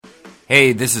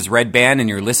Hey, this is Red Band, and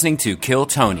you're listening to Kill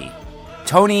Tony.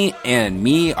 Tony and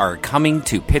me are coming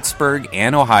to Pittsburgh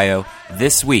and Ohio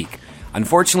this week.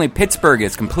 Unfortunately, Pittsburgh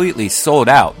is completely sold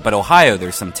out, but Ohio,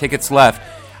 there's some tickets left.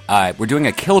 We're doing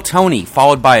a Kill Tony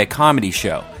followed by a comedy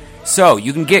show. So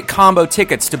you can get combo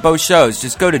tickets to both shows.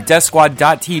 Just go to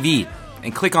DeathSquad.tv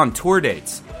and click on tour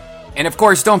dates. And of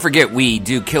course, don't forget we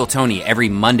do Kill Tony every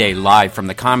Monday live from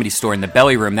the Comedy Store in the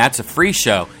Belly Room. That's a free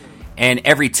show. And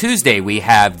every Tuesday we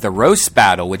have the Roast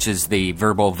Battle, which is the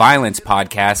Verbal Violence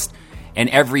podcast. And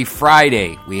every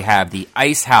Friday we have the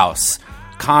Ice House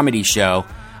comedy show.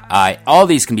 All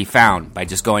these can be found by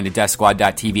just going to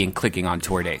DeathSquad.tv and clicking on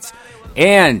tour dates.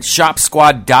 And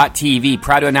ShopSquad.tv,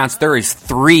 proud to announce there is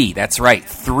 3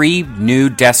 new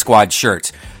Death Squad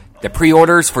shirts. The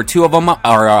pre-orders for 2 of them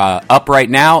are up right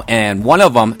now, and one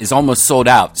of them is almost sold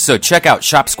out. So check out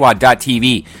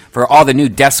ShopSquad.tv for all the new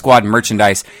Death Squad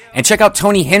merchandise, and check out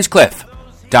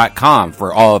TonyHinchcliffe.com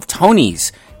for all of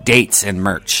Tony's dates and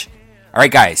merch. All right,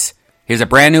 guys, here's a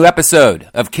brand new episode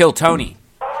of Kill Tony.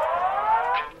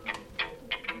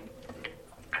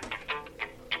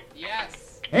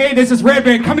 Hey, this is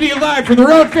Redman coming to you live from the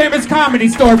Road Famous Comedy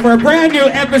Store for a brand new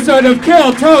episode of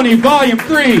Kill Tony Volume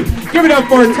 3. Give it up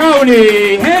for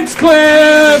Tony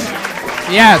Hinchcliffe!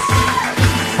 Yes.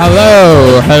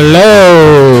 Hello.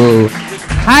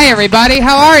 Hi, everybody.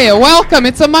 How are you? Welcome.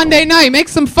 It's a Monday night. Make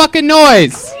some fucking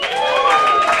noise.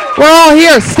 We're all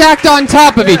here, stacked on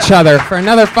top of each other for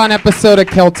another fun episode of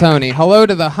Kill Tony. Hello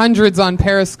to the hundreds on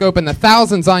Periscope and the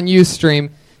thousands on Ustream.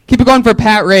 Keep it going for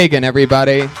Pat Reagan,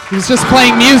 everybody. He's just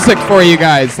playing music for you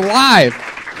guys, live,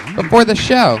 before the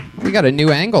show. We got a new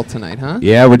angle tonight, huh?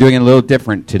 Yeah, we're doing it a little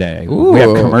different today. Ooh. We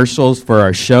have commercials for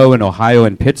our show in Ohio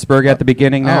and Pittsburgh at the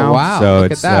beginning now. Oh, wow. So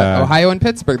Look at that. Ohio and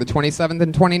Pittsburgh, the 27th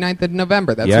and 29th of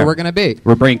November. That's where we're going to be.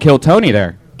 We're bringing Kill Tony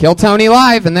there. Kill Tony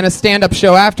live, and then a stand-up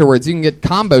show afterwards. You can get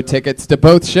combo tickets to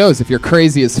both shows if you're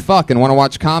crazy as fuck and want to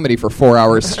watch comedy for 4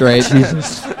 hours straight.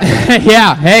 Jesus.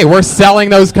 Yeah, hey, we're selling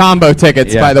those combo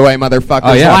tickets, by the way, motherfuckers.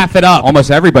 Oh, yeah. Laugh it up.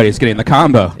 Almost everybody's getting the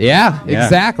combo. Yeah,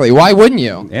 exactly. Why wouldn't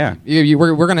you? Yeah.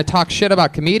 We're going to talk shit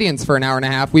about comedians for an hour and a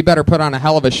half. We better put on a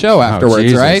hell of a show afterwards,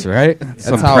 Jesus, right? Right? That's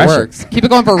Some how pressure. it works. Keep it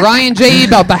going for Ryan J.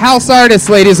 Ebelt, the house artist,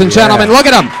 ladies and gentlemen. Look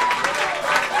at him.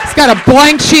 He's got a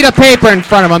blank sheet of paper in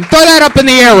front of him. Throw that up in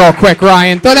the air real quick,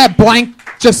 Ryan. Throw that blank,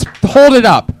 just hold it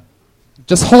up.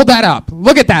 Just hold that up.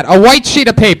 Look at that, a white sheet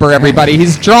of paper, everybody.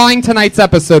 He's drawing tonight's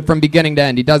episode from beginning to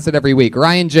end. He does it every week.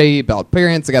 Ryan J. Ebelt, put your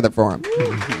hands together for him.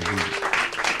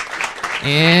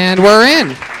 And we're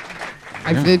in.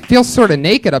 It feels sort of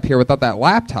naked up here without that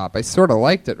laptop. I sort of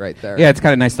liked it right there. Yeah, it's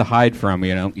kind of nice to hide from,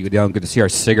 you know. You don't get to see our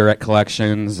cigarette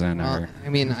collections and our... I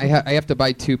mean, I have to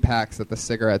buy 2 packs at the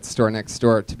cigarette store next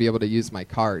door to be able to use my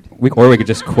card. Or we could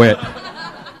just quit.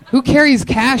 Who carries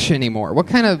cash anymore? What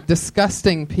kind of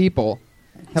disgusting people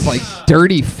have, like,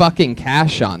 dirty fucking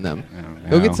cash on them?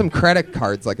 Go get some credit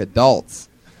cards like adults.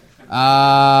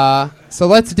 So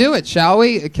let's do it, shall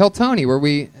we? Kill Tony, where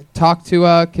we talk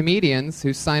to comedians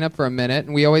who sign up for a minute,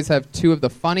 and we always have 2 of the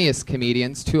funniest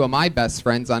comedians, 2 of my best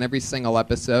friends on every single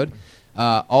episode.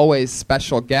 Always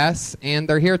special guests, and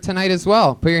they're here tonight as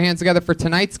well. Put your hands together for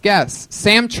tonight's guests.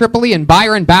 Sam Tripoli and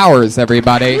Byron Bowers,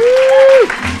 everybody. 2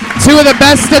 of the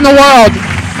best in the world.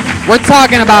 We're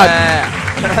talking about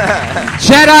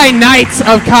Jedi Knights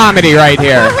of comedy right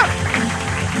here.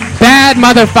 Bad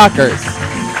motherfuckers.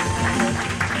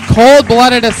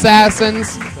 Cold-blooded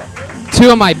assassins. 2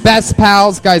 of my best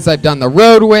pals, guys I've done the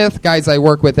road with, guys I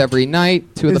work with every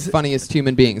night, 2 of the funniest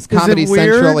human beings. Comedy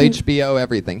Central, HBO,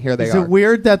 everything. Here they are. Is it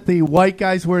weird that the white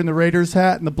guy's wearing the Raiders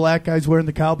hat and the black guy's wearing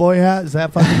the cowboy hat? Is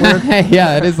that fucking weird?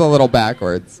 Yeah, it is a little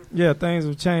backwards. Yeah, things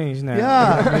have changed now.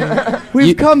 Yeah.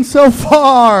 We've come so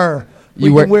far.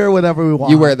 We can wear whatever we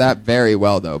want. You wear that very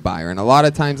well, though, Byron. A lot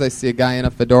of times I see a guy in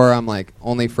a fedora, I'm like,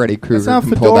 only Freddy Krueger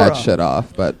can pull that shit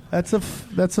off. But that's a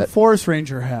Forest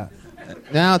Ranger hat.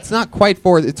 No, it's not quite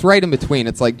it's right in between.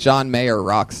 It's like John Mayer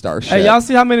rock star shit. Hey, y'all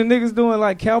see how many niggas doing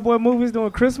like cowboy movies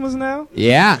doing Christmas now?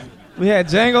 Yeah. We had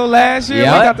Django last year.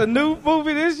 Yep. We got the new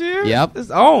movie this year. Yep.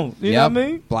 It's on. You know what I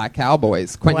mean? Black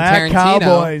Cowboys. Quentin Black Tarantino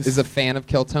Cowboys. is a fan of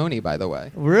Kill Tony, by the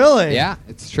way. Really? Yeah,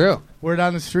 it's true. Word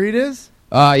on the street is?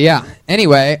 Yeah.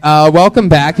 Anyway, welcome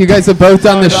back. You guys have both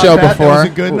done this show before. Was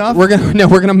it good enough? We're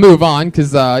gonna move on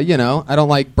because I don't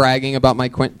like bragging about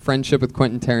my friendship with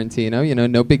Quentin Tarantino.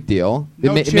 No big deal.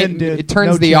 It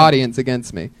turns the audience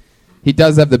against me. He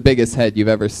does have the biggest head you've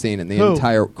ever seen in the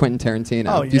entire Quentin Tarantino.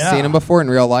 Oh, Have you seen him before in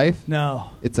real life?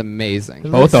 No. It's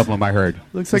amazing. Both of them, I heard.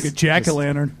 Looks like a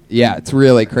jack-o'-lantern. Yeah, it's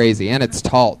really crazy, and it's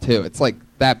tall too. It's like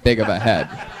that big of a head.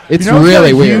 It's You know who's got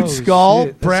really a weird. Huge skull.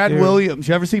 shit, that's Brad scary. Williams.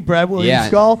 You ever see Brad Williams' Yeah,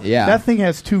 skull? yeah. That thing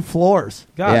has 2 floors.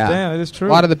 God Yeah. damn, it is true. A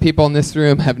lot of the people in this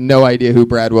room have no idea who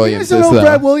Brad You Williams guys is, know who though.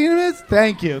 Brad Williams is?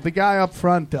 Thank you. The guy up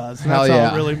front does. Hell That's yeah.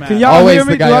 all it really matters. Can y'all Always hear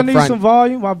the me? guy Do I up need front. some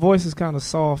volume? My voice is kind of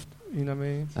soft. You know what I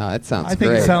mean? Oh, that sounds I think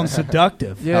great. it sounds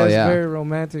seductive. Yeah, Hell it's yeah. very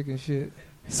romantic and shit.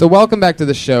 So welcome back to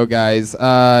the show, guys.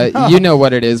 You know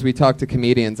what it is. We talk to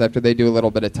comedians after they do a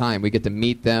little bit of time. We get to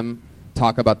meet them,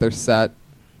 talk about their set,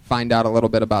 find out a little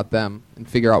bit about them, and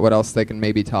figure out what else they can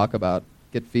maybe talk about.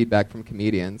 Get feedback from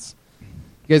comedians.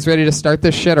 You guys ready to start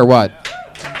this shit or what?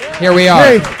 Here we are.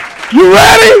 Hey, you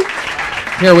ready?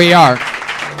 Here we are.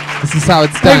 This is how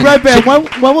it's done. Hey, Red Band,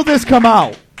 when will this come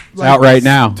out? It's out right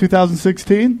now.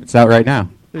 2016? It's out right now.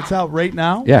 It's out right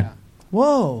now? Yeah.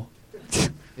 Whoa.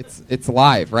 It's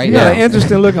live right You got now. an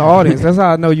interesting looking audience. That's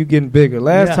how I know you're getting bigger.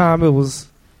 Last Yeah. time it was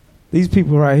these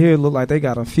people right here look like they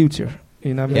got a future.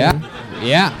 You know what I mean?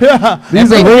 Yeah. Yeah.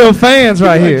 These are real fans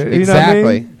right here. You know what I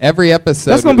Exactly. mean? Every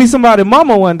episode. That's gonna be somebody's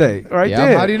mama one day, right Yeah.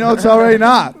 there. How do you know it's already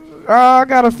not? I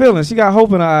got a feeling she got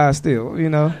hope in her eyes still. You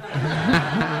know.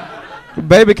 The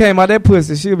baby came out that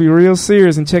pussy. She'll be real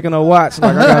serious and checking her watch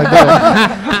like I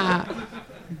gotta go.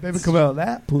 Baby come out of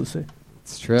that pussy.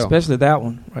 It's true. Especially that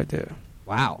one right there.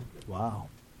 Wow. Wow.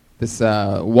 This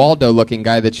Waldo-looking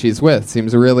guy that she's with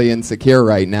seems really insecure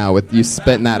right now with you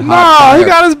spitting that hot No, fire. he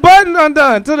got his button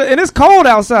undone. And it's cold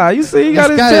outside. You see, he got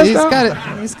his chest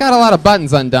out. He's got a lot of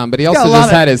buttons undone, but he got also a lot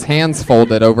just of- had his hands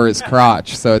folded over his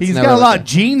crotch, so it's He's never got a lot like of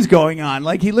jeans going on.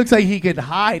 Like, he looks like he could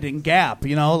hide in Gap,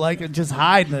 you know? Like, just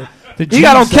hide in the He jeans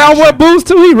got on section. cowboy boots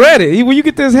too. He ready. When you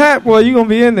get this hat, boy, you gonna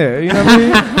be in there. You know what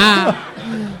I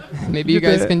mean? Maybe you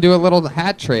Get guys that. can do a little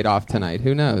hat trade-off tonight.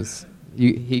 Who knows?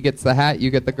 He gets the hat,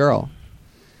 you get the girl.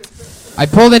 I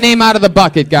pulled a name out of the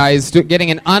bucket, guys.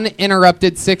 Getting an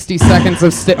uninterrupted 60 seconds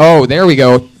of... oh, there we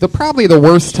go. Probably the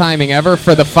worst timing ever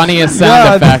for the funniest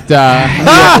sound effect.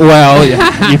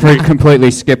 You've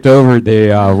completely skipped over the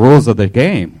rules of the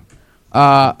game.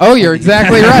 Oh, you're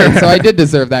exactly right. So I did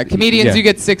deserve that. Comedians, Yeah. you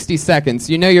get 60 seconds.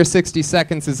 You know your 60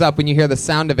 seconds is up when you hear the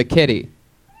sound of a kitty.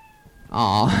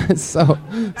 Aw, it's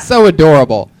so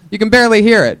adorable. You can barely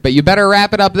hear it, but you better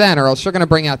wrap it up then, or else you're going to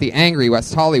bring out the angry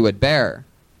West Hollywood bear.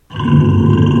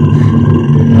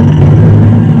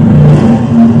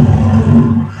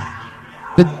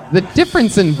 The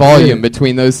difference in volume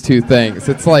between those two things,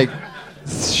 it's like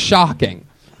shocking.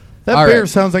 That All beer right.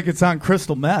 sounds like it's on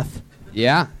crystal meth.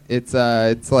 Yeah, it's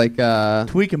like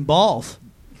Tweaking balls.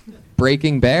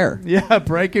 Breaking Bear. Yeah,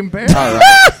 Breaking Bear. All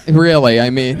right. Really, I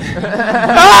mean. It's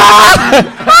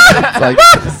like,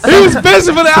 He was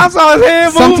fishing for the outside his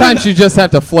hand moving. sometimes you just have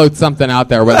to float something out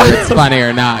there, whether it's funny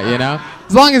or not, you know?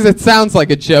 As long as it sounds like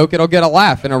a joke, it'll get a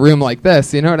laugh in a room like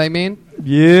this, you know what I mean?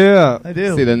 Yeah. I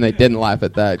do. See, then they didn't laugh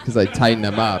at that because I tightened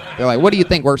them up. They're like, what do you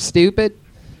think, we're stupid?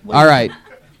 All right.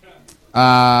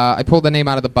 I pulled the name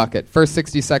out of the bucket. First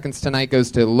 60 seconds tonight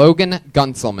goes to Logan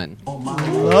Gunselman.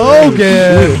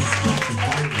 Logan.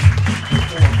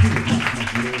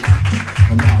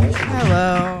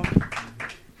 Hello.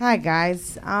 Hi,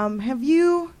 guys. Have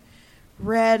you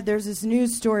read, there's this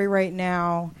news story right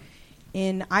now.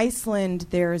 In Iceland,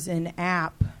 there's an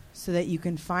app so that you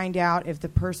can find out if the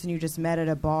person you just met at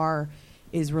a bar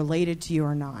is related to you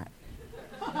or not.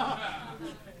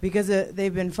 Because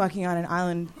they've been fucking on an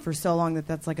island for so long that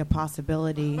that's like a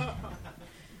possibility.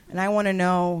 And I want to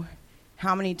know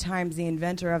how many times the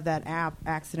inventor of that app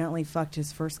accidentally fucked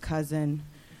his first cousin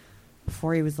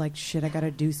before he was like, shit, I got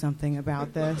to do something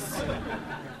about this.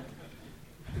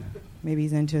 Maybe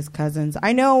he's into his cousins.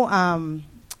 I know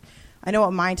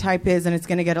what my type is, and it's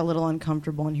going to get a little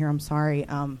uncomfortable in here. I'm sorry.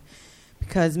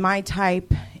 Because my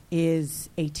type is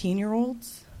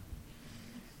 18-year-olds,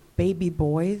 baby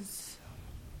boys.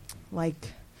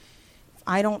 Like, if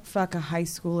I don't fuck a high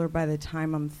schooler by the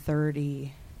time I'm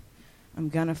 30, I'm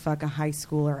going to fuck a high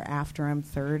schooler after I'm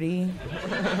 30.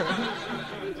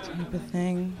 Type of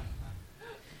thing.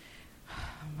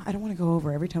 I don't want to go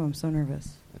over every time I'm so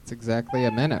nervous. That's exactly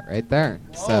a minute right there.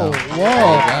 So, Whoa.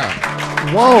 there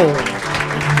you go. Whoa.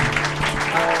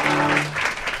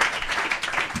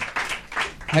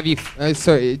 Have you,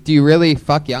 so do you really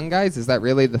fuck young guys? Is that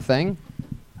really the thing?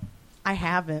 I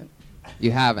haven't.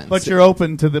 You haven't. But So- you're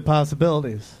open to the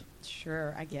possibilities.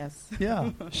 Sure, I guess.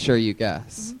 Yeah. Sure, you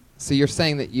guess. So you're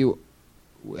saying that you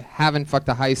haven't fucked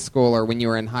a high schooler when you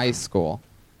were in high school.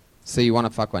 So you want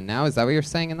to fuck one now? Is that what you're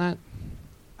saying in that?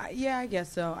 Yeah, I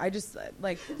guess so. I just,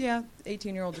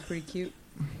 18-year-olds are pretty cute.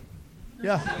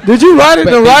 Yeah. Did you write it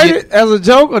But to did write you- it as a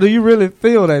joke, or do you really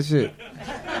feel that shit?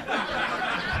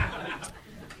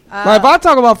 Like if I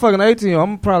talk about fucking 18-year-old,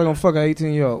 I'm probably gonna fuck an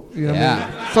 18-year-old. You know what I Yeah.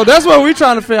 mean? So that's what we're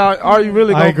trying to figure out. Are you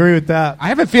really? I Gonna, agree with that. I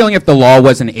have a feeling if the law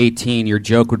wasn't 18, your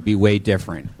joke would be way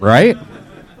different, right?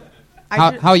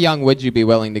 How young would you be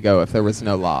willing to go if there was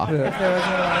no law? If there was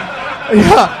no law.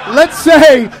 Yeah, let's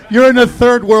say you're in a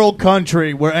third world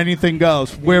country where anything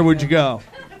goes. Where would you go?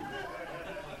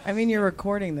 I mean, you're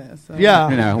recording this. So Yeah.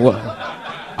 You know,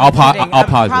 I'll kidding. I'll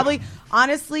pause. Probably,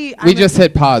 honestly, We just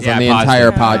hit pause Yeah, on the pause entire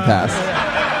it. podcast.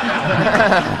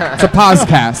 It's a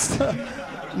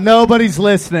pausecast. Nobody's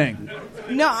listening.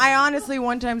 No, I honestly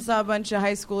one time saw a bunch of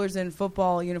high schoolers in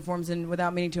football uniforms, and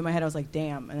without meaning to in my head, I was like,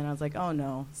 damn. And then I was like, oh,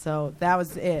 no. So that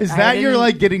was it. Is I that your didn't-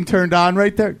 like getting turned on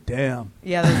right there? Damn.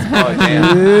 Yeah, that's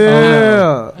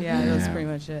Yeah. yeah, that was pretty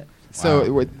much it.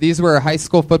 So these were high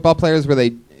school football players. Were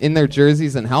they in their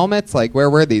jerseys and helmets? Like, where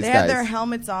were these They guys? had their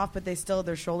helmets off, but they still had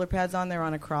their shoulder pads on. They were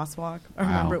on a crosswalk. I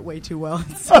remember it way too well.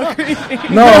 It's so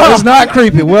creepy. No, it's not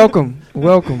creepy. Welcome.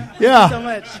 Yeah. so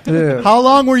much. Yeah. How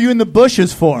long were you in the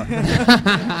bushes for?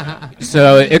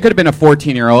 So it could have been a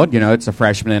 14-year-old. You know, it's a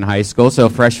freshman in high school. So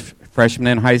freshman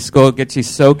in high school gets you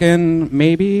soaking,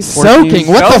 maybe. 14? Soaking?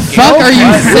 What the fuck are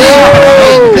you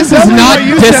saying? This is not What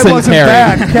you said wasn't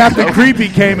dysentery. bad. Captain Creepy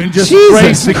came and just Jesus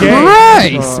raised the game.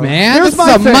 Christ, man! Here's This is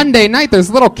my a thing. Monday night. There's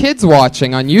little kids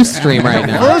watching on Ustream right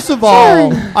now. First of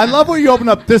all, I love where you open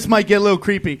up. This might get a little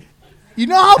creepy. You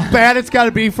know how bad it's got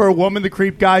to be for a woman to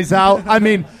creep guys out? I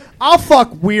mean, I'll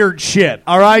fuck weird shit,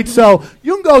 all right? So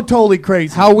you can go totally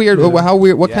crazy. How weird? How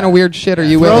weird? What kind of weird shit are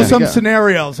you Throw willing some to go?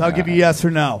 scenarios. I'll give you yes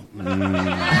or no.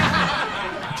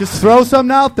 Just throw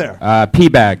something out there. Pee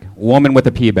bag. Woman with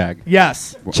a pee bag.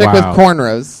 Yes. Chick with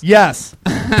cornrows. Yes.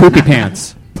 Poopy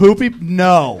pants. Poopy?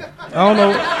 No. I don't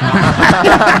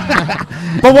know.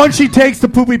 But once she takes the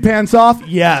poopy pants off,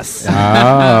 yes.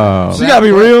 Oh. She gotta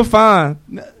be real fine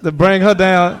to bring her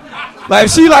down. Like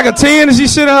if she like a 10 and she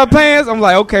shit in her pants, I'm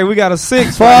like, okay, we got a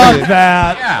 6. Fuck right here.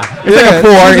 that. It's like a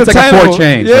 4. she's It's like a 4 attainable.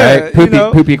 change, Yeah, right? Poopy, you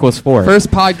know. poop equals 4.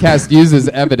 First podcast uses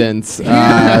evidence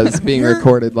as being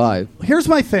recorded live. Here's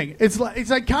my thing. It's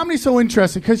like comedy's so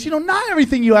interesting because, you know, not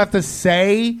everything you have to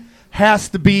say has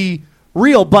to be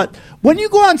real. But when you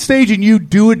go on stage and you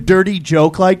do a dirty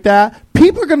joke like that,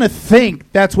 people are going to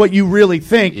think that's what you really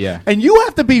think. Yeah. And you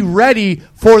have to be ready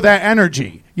for that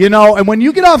energy, you know? And when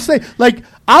you get off stage, like,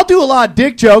 I'll do a lot of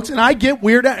dick jokes and I get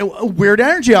weird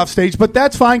energy off stage, but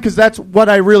that's fine because that's what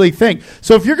I really think.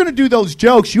 So if you're going to do those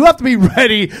jokes, you have to be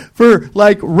ready for,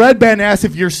 like, Red Band asks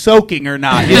if you're soaking or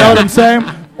not. You know what I'm saying?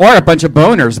 Or a bunch of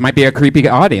boners might be a creepy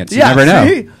audience. You never know.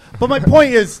 See? But my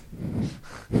point is,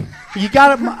 you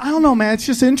got to, I don't know, man. It's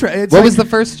just interesting. What was the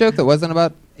first joke that wasn't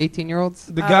about 18-year-olds?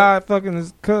 The guy fucking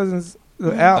his cousins.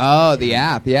 The app. Oh, the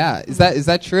app. Yeah. Is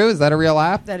that true? Is that a real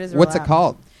app? That is a What's real it app.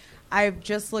 called? I've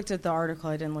just looked at the article.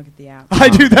 I didn't look at the app. I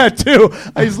do that too.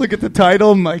 I just look at the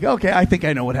title and I'm like, okay, I think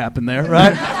I know what happened there,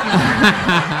 right?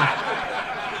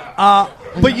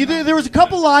 But you did, there was a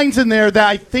couple lines in there that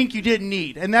I think you didn't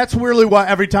need. And that's really why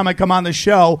every time I come on the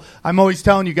show, I'm always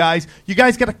telling you guys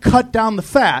got to cut down the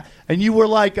fat. And you were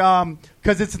like,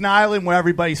 because it's an island where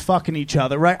everybody's fucking each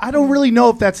other, right? I don't really know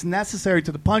if that's necessary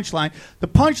to the punchline. The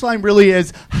punchline really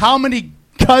is how many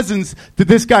cousins did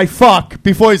this guy fuck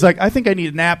before he's like, I think I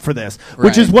need a nap for this,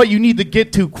 which is Right. what you need to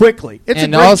get to quickly. It's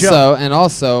and a great also, joke. and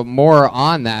also, more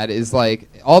on that is like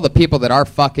all the people that are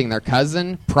fucking their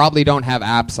cousin probably don't have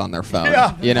apps on their phone.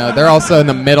 Yeah. You know, they're also in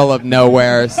the middle of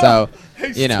nowhere, so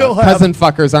you know, still have- cousin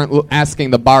fuckers aren't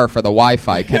asking the bar for the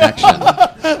Wi-Fi connection.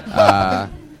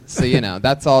 So you know,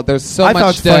 that's all. There's so I thought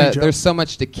much it's funny, to Joe. there's so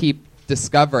much to keep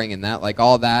discovering in that, like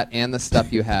all that and the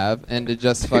stuff you have, and to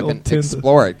just The old fucking Tinder.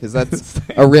 explore it, because that's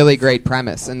a really great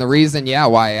premise. And the reason,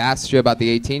 why I asked you about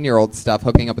the 18-year-old stuff,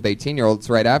 hooking up with 18-year-olds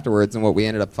right afterwards, and what we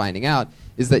ended up finding out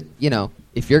is that, you know,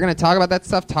 if you're going to talk about that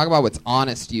stuff, talk about what's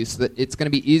honest to you, so that it's going to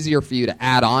be easier for you to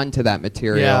add on to that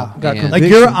material. Yeah. Got And- Like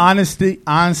you're honestly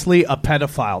a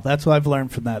pedophile. That's what I've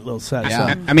learned from that little set.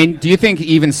 Yeah. So. I mean, do you think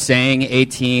even saying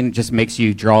 18 just makes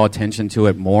you draw attention to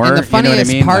it more? And the You know what I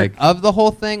funniest mean? part Like- of the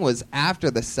whole thing was after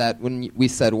the set when we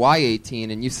said, why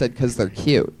 18? And you said, because they're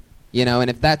cute. You know, and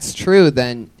if that's true,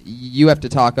 then you have to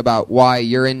talk about why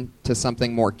you're into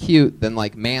something more cute than,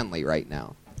 like, manly right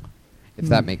now. If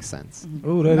that makes sense.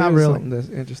 Ooh, that Not is really. something that's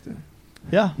interesting.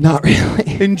 Yeah. Not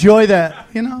really. Enjoy that.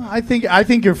 You know, I think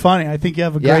you're funny. I think you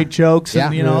have Yeah. great jokes.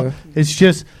 And, Yeah. you know, Yeah. it's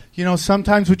just, you know,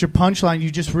 sometimes with your punchline,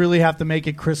 you just really have to make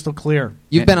it crystal clear.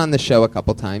 You've been on the show a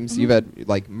couple times. You've had,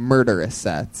 like, murderous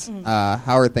sets. How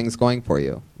are things going for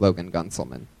you, Logan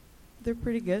Gunselman? They're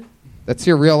pretty good. That's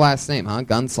your real last name, huh?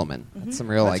 Gunselman. That's some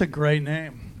real, That's a like, great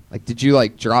name. did you,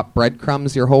 like, drop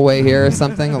breadcrumbs your whole way here or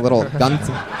something? A little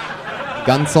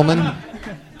Gunselman?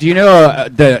 Do you know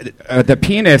the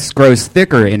penis grows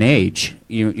thicker in age?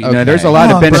 You know, Okay. there's a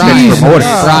lot of benefits Brian. from older.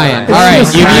 Brian, all right,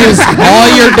 you've used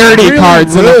all your dirty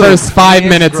cards in the first 5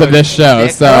 minutes of this show,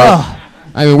 so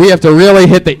I mean, we have to really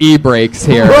hit the e-brakes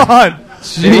here. Run.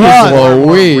 Jeez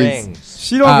Louise.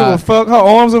 She don't give a fuck. Her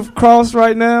arms are crossed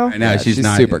right now. I know, Yeah, she's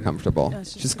not super comfortable. Yeah,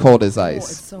 she's she's cold as cool. ice.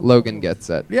 It's so Logan cool. gets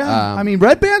it. Yeah, I mean,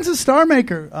 Red Band's a star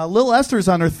maker. Lil Esther's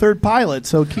on her third pilot,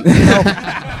 so keep, you know.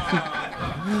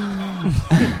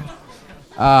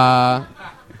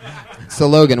 So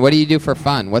Logan, what do you do for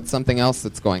fun? What's something else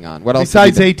that's going on? What else?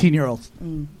 Besides 18-year-olds.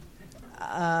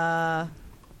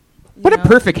 What a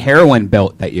perfect heroin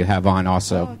belt that you have on.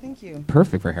 Also, Oh, thank you.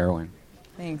 perfect for heroin.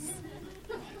 Thanks.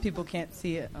 People can't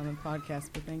see it on the podcast,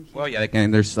 but thank you. Well, yeah,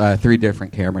 and there's 3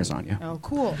 different cameras on you. Oh,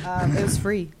 cool. It was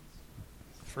free.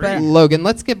 But Logan,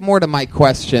 let's get more to my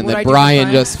question What I that do for Brian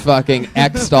fun? just fucking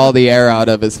X'd all the air out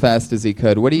of as fast as he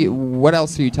could. What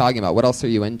else are you talking about? What else are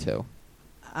you into?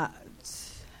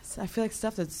 I feel like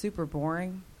stuff that's super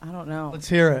boring. I don't know. Let's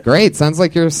hear it. Great. Sounds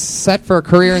like you're set for a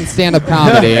career in stand-up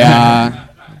comedy.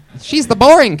 She's the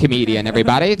boring comedian,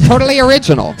 everybody. Totally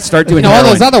original. Start doing all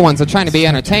those heroin. other ones are trying to be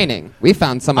entertaining. We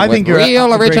found someone I with think you're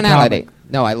real a great originality. comic.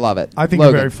 No, I love it. I think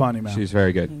Logan, you're very funny, man. She's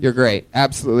very good. You're great.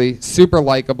 Absolutely. Super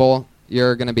likable.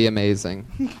 You're going to be amazing.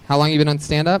 How long have you been on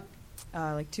stand-up?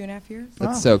 Like 2.5 years.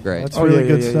 That's Wow. so great. That's really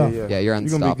good stuff. Yeah, you're You're gonna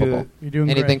be unstoppable. good. You're doing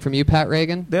Anything great. from you, Pat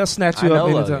Reagan? They'll snatch I you know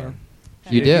up Logan. anytime.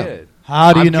 You You're do. good.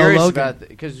 How do you I'm know curious Logan?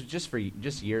 because just for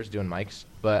just years doing mics,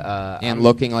 but And I'm-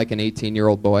 looking like an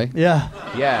 18-year-old boy. Yeah.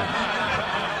 Yeah.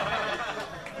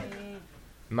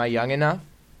 Am I young enough?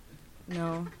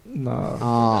 No. No.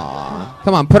 Aw.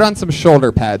 Come on, put on some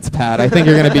shoulder pads, Pat. I think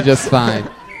you're going to be just fine.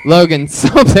 Logan, so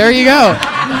there you go.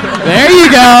 There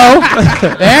you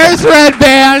go. There's Red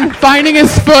Band finding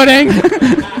his footing.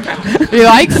 He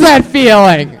likes that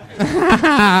feeling.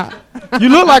 You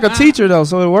look like a teacher though,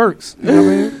 so it works. You know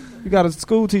what I mean? You got a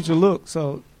school teacher look,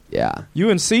 so Yeah. you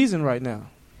in season right now.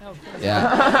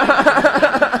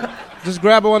 Yeah. Just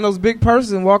grab one of those big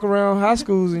purses and walk around high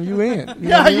schools, and you in. You know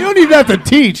Yeah, what I you mean? don't even have to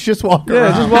teach. Just walk Yeah,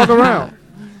 around. just walk around.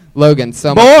 Logan,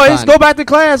 so much Boys, fun. go back to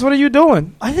class. What are you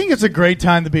doing? I think it's a great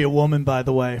time to be a woman, by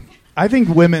the way. I think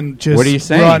women just What are you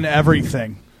saying? run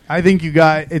everything. I think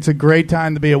it's a great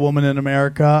time to be a woman in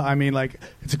America. I mean, like,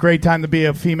 it's a great time to be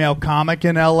a female comic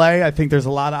in LA. I think there's a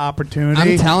lot of opportunity.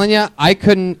 I'm telling you, I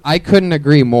couldn't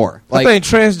agree more. I think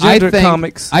transgender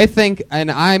comics. I think,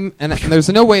 and there's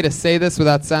no way to say this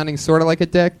without sounding sort of like a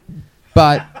dick,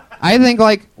 but I think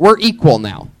like we're equal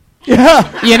now. Yeah.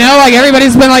 You know, like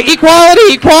everybody's been like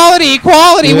equality, equality,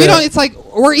 equality. We Yeah. don't. It's like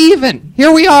we're even.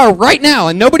 Here we are right now,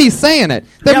 and nobody's saying it.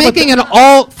 They're Yeah, but making an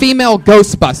all-female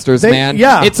Ghostbusters, man.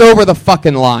 yeah. It's over the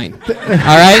fucking line. All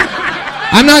right.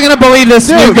 I'm not gonna believe this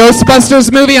new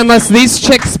Ghostbusters movie unless these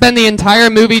chicks spend the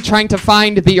entire movie trying to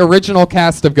find the original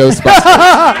cast of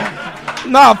Ghostbusters.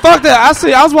 Nah, fuck that.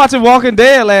 I was watching Walking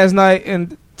Dead last night,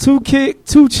 and two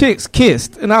chicks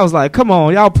kissed, and I was like, come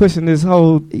on, y'all pushing this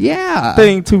whole Yeah.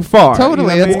 thing too far.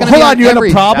 Totally, You know that's what I mean? gonna Hold be on, you had every-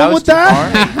 a problem That with was too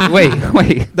that? far. Wait.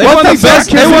 They What were they the best.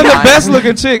 said They were the kissing best time.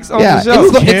 looking chicks on Yeah, the show.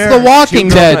 it's The Walking She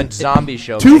was on Dead. a zombie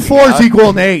show. 2 making 4s out. equal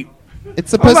an 8.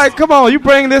 It's I'm supposed. like, come on, you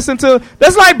bring this into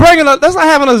that's like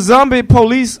having a zombie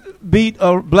police beat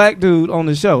a black dude on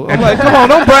the show. I'm like, come on,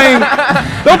 don't bring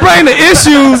the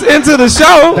issues into the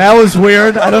show. That was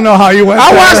weird. I don't know how you went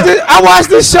I there. watched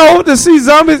this show to see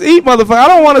zombies eat motherfucker. I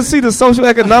don't want to see the social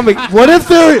economic. What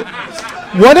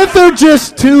if they're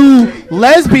just two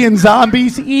lesbian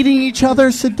zombies eating each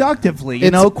other seductively? You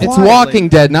it's, know, it's quietly? Walking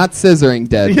Dead, not Scissoring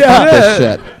Dead. Yeah. Fuck this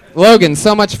shit. Logan,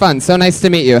 so much fun. So nice to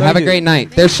meet you. Have a you. great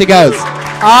night. There she goes. Future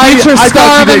I thought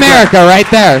star you of did America right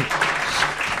there.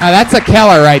 That's a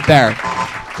killer right there.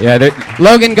 Yeah,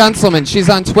 Logan Gunselman. She's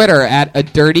on Twitter at a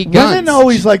dirty guns. Women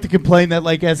always like to complain that,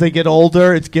 like, as they get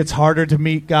older, it gets harder to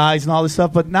meet guys and all this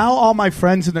stuff. But now all my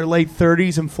friends in their late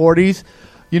 30s and 40s,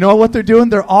 you know what they're doing?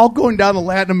 They're all going down to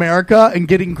Latin America and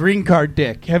getting green card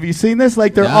dick. Have you seen this?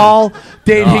 Like, they're Yeah. all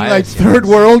dating, No, I like, haven't seen third this.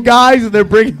 world guys, and they're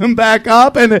bringing them back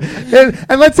up. And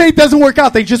let's say it doesn't work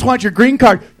out. They just want your green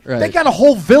card. Right. They got a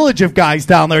whole village of guys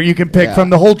down there you can pick Yeah. from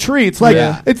the whole tree. It's like,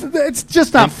 Yeah. it's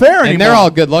just not fair anymore. And they're all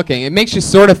good looking. It makes you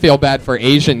sort of feel bad for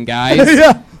Asian guys.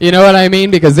 Yeah. You know what I mean?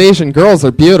 Because Asian girls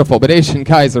are beautiful, but Asian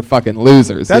guys are fucking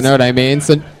losers. You That's- know what I mean?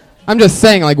 So I'm just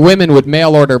saying, like, women would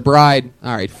mail order bride.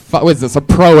 All right, what is this, a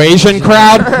pro-Asian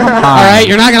crowd? All right,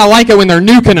 you're not going to like it when they're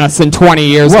nuking us in 20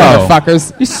 years, Whoa.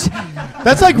 motherfuckers.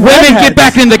 That's like women redheads. get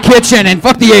back in the kitchen and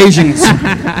fuck the Asians.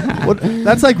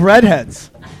 That's like redheads.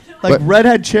 Like, What?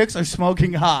 redhead chicks are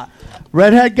smoking hot.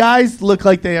 Redhead guys look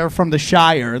like they are from the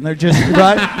Shire, and they're just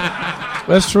right.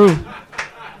 That's true.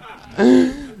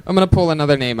 I'm going to pull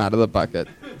another name out of the bucket.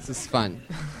 This is fun.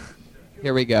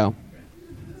 Here we go.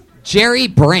 Jerry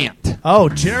Brandt. Oh,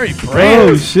 Jerry Brandt.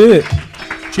 Oh, shit.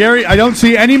 Jerry, I don't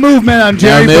see any movement on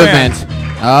Jerry No Brandt. movement.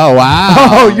 Oh, wow.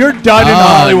 Oh, you're done in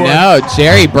Hollywood. Oh, no.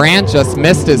 Jerry Brandt just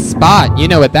missed his spot. You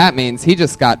know what that means. He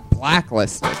just got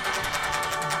blacklisted.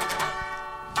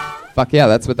 Fuck yeah,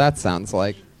 that's what that sounds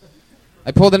like.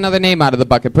 I pulled another name out of the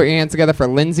bucket. Put your hands together for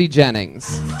Lindsay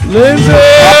Jennings. Lindsay!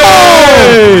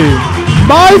 Oh!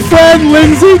 My friend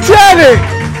Lindsay Jennings!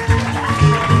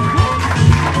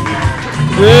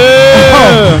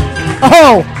 Yeah!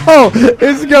 Oh,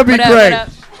 this is going to be What up, great. what up?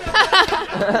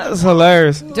 That's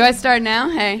hilarious. Do I start now?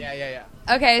 Hey. Yeah.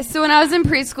 Okay, so when I was in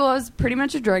preschool, I was pretty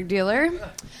much a drug dealer.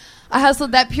 I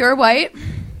hustled that pure white,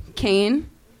 cane,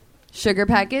 sugar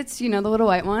packets, the little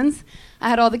white ones. I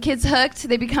had all the kids hooked.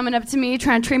 They'd be coming up to me,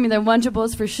 trying to trade me their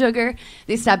Lunchables for sugar.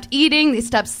 They stopped eating. They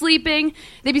stopped sleeping.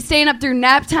 They'd be staying up through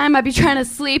nap time. I'd be trying to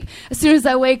sleep. As soon as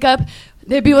I wake up,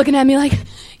 they'd be looking at me like,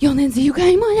 yo, Lindsay, you got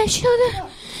any more of that sugar?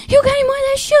 You got any more of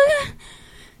that sugar?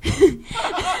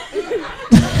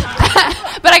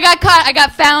 But I got caught. I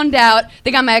got found out.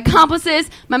 They got my accomplices.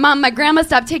 My mom and my grandma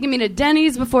stopped taking me to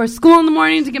Denny's before school in the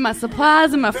morning to get my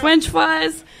supplies and my french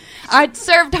fries. I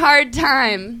served hard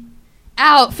time.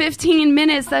 Out 15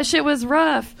 minutes. That shit was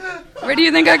rough. Where do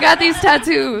you think I got these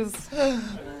tattoos?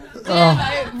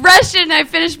 I rushed it and I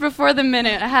finished before the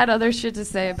minute. I had other shit to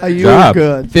say about it. You were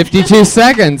good. 52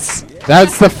 seconds.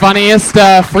 That's the funniest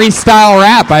freestyle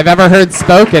rap I've ever heard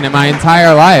spoken in my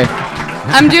entire life.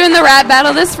 I'm doing the rap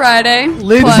battle this Friday.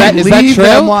 Lindsay, Is that leave true?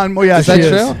 them on. Well, yeah, Is that she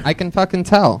true? is. I can fucking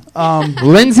tell.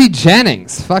 Lindsay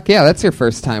Jennings. Fuck yeah, that's your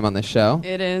first time on the show.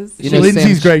 It is. You know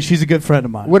Lindsay's Sam- great. She's a good friend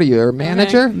of mine. What are you, her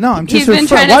manager? No, I'm He's just her been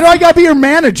friend. trying Why to- do I got to be your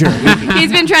manager?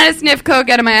 He's been trying to sniff coke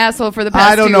out of my asshole for the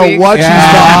past I don't 2 know weeks. what she's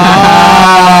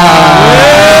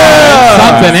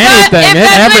Something, But anything, if hit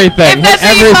that's what- everything. if that's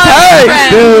Hit what you call everything. your friend.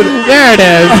 Dude, there it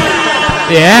is.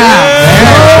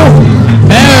 Yeah.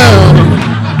 Boom.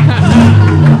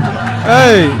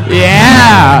 Hey.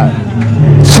 Yeah.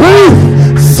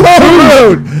 So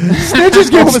rude. Stitches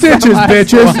get stitches,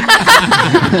 bitches.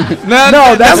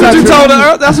 No, that's what not you true. told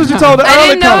her. That's what you told her I early.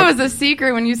 didn't know it was a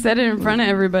secret when you said it in front of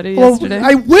everybody Well, yesterday.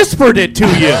 I whispered it to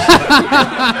you.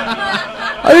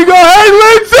 You go, hey,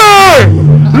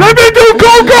 Lindsay, let me do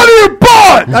coke out of your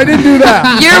butt. I didn't do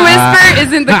that. Your whisper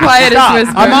isn't the quietest Stop.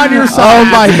 whisper. I'm on your side. Oh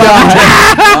my God.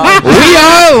 We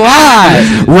are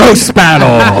live. Roast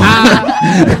battle.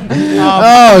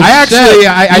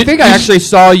 I think I actually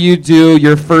saw you do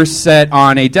your first set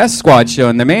on a Death Squad show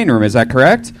in the main room. Is that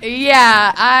correct?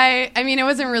 Yeah, I mean, it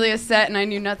wasn't really a set, and I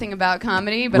knew nothing about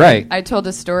comedy, but Right. I told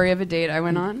a story of a date I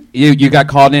went on. You got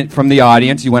called in from the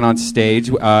audience. You went on stage,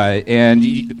 and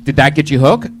did that get you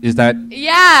hooked? Is that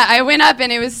Yeah, I went up,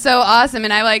 and it was so awesome,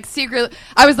 and I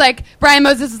was like, Brian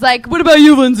Moses was like, what about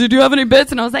you, Lindsay? Do you have any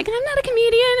bits? And I was like, I'm not a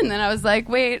comedian. And then I was like,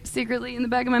 wait, secretly in the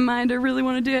back of my mind, I really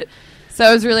want to do it. So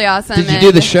it was really awesome. Did you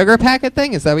do the sugar packet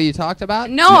thing? Is that what you talked about?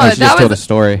 No, she that just told a was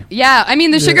story? Yeah, I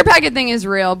mean the sugar packet thing is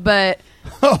real, but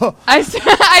I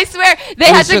swear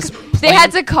they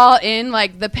had to call in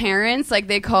like the parents, like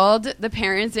they called the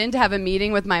parents in to have a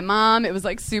meeting with my mom. It was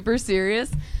like super serious.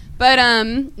 But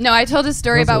no, I told a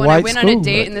story That's a about when I white went on a school,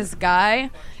 date right? and this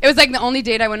guy. It was like the only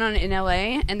date I went on in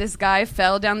LA, and this guy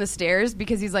fell down the stairs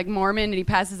because he's like Mormon and he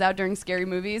passes out during scary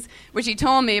movies, which he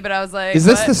told me. But I was like, Is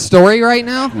this what? the story right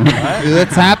now?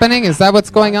 That's happening? Is that what's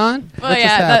going on? Well, what yeah,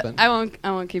 just happened? I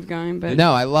won't keep going. But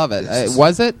No, I love it.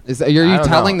 Was it? Are you don't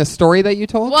telling know. the story that you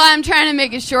told? well, I'm trying to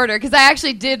make it shorter because I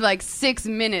actually did like 6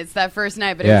 minutes that first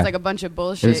night, but it Yeah. was like a bunch of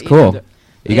bullshit. It was cool.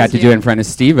 You got to Thank do you. it in front of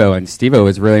Steve-O, and Steve-O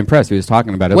was really impressed. He was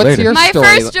talking about it What's later. your My story?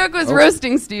 first joke was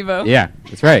roasting Steve-O. Yeah,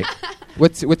 that's right.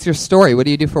 What's your story? What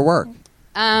do you do for work?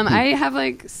 I have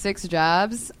like 6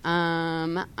 jobs.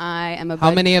 I am a How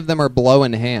many of them are blow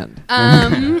in hand?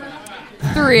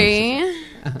 3.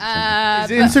 Is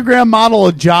the Instagram model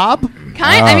a job?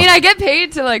 I mean, I get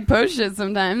paid to like post shit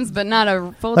sometimes, but not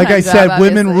a full time. Like I said,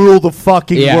 women rule the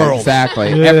fucking Yeah, world. exactly.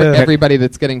 Yeah. Everybody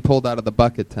that's getting pulled out of the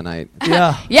bucket tonight.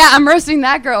 Yeah. Yeah, I'm roasting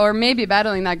that girl, or maybe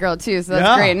battling that girl too. So that's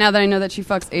Yeah. great. Now that I know that she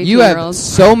fucks 18-year-olds. You have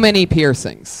so many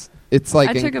piercings. It's like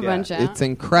I took a bunch out. It's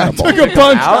incredible. Took a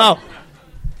bunch out.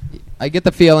 I get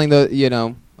the feeling that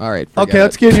all right. forget Okay,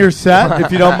 let's it. get in your set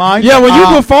if you don't mind. Yeah, when you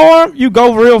perform, you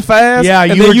go real fast. Yeah,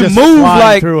 and you then were you just move flying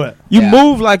like through it. you Yeah.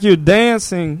 move like you're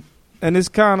dancing, and it's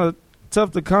kind of tough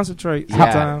to concentrate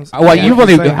sometimes. Well, Yeah. you've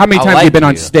only Same. how many I times like you've been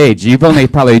on you. stage? You've only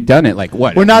probably done it like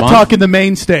what? We're a not month? talking the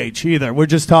main stage either. We're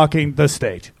just talking the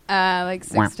stage. like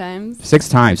 6 times. 6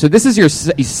 times. So this is your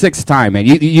 6th time, man.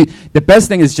 You the best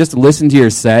thing is just listen to your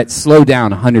set, slow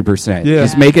down 100%. Yeah.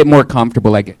 Just make it more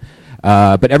comfortable. Like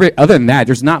But other than that,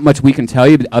 there's not much we can tell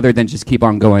you other than just keep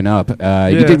on going up.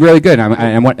 You did really good.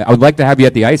 I would like to have you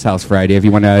at the Ice House Friday if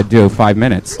you want to do 5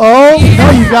 minutes. Oh,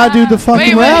 no, you got to do the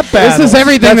fucking rap battle. This is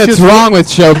everything that's wrong with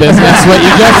show business. What you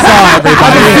just saw,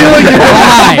 everybody.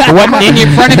 Live. What in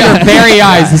front of your very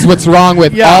eyes is what's wrong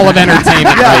with all of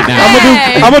entertainment right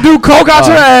now. I'm gonna do coke out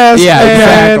your ass. Yeah,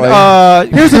 exactly.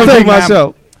 And, here's the thing,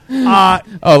 myself.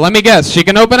 Let me guess. She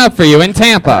can open up for you in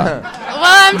Tampa.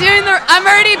 Well, I'm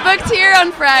already booked here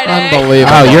on Friday.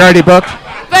 Unbelievable. Oh, you're already booked?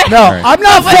 No, I'm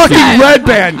not fucking Red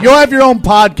Band. You'll have your own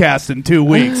podcast in 2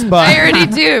 weeks. But I already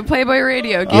do. Playboy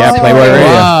Radio. Yeah, Playboy Radio.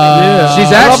 Yeah.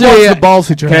 She's actually the balls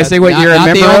that Can I say what you're a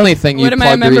member of? Not the only thing you What am I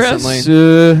a plugged member of?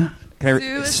 recently.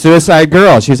 Suicide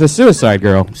Girl. She's a suicide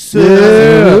girl. What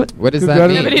does that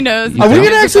mean? Nobody knows. Are we going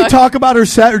to actually talk about her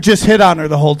set or just hit on her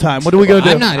the whole time? What are we going to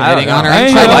do? I'm not hitting on her. I I'm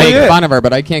ain't trying to hitting make on fun of her,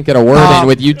 but I can't get a word in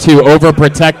with you two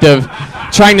overprotective,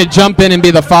 trying to jump in and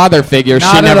be the father figure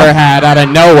she never had out of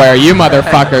nowhere. You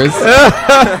motherfuckers.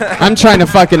 I'm trying to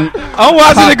fucking. I'm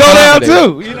watching it go down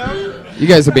too. You know. You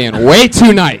guys are being way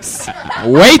too nice.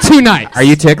 Way too nice. Are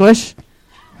you ticklish?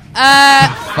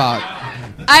 Fuck.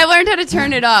 I learned how to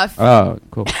turn it off. Oh,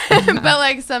 cool. But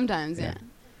like sometimes, yeah.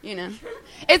 You know.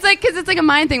 It's like, because it's like a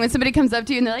mind thing when somebody comes up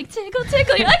to you and they're like, tickle,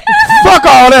 tickle. You're like, Fuck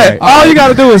all that. All you got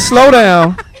to do is slow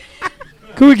down.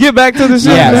 Can we get back to the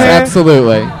shit? Yes, man?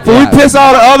 absolutely. Can we piss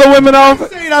all the other women off?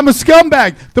 I'm a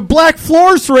scumbag. The Black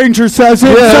Forest Ranger says it.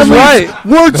 Yeah, that's right.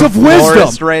 Words of wisdom.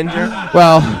 Forest Ranger.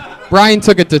 Well, Brian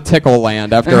took it to Tickle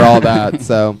Land after all that,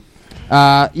 so.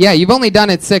 Yeah, you've only done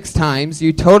it 6 times.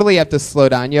 You totally have to slow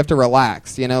down. You have to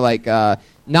relax. You know, like,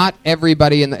 not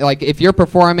everybody like, if you're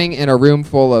performing in a room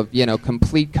full of,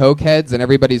 complete cokeheads and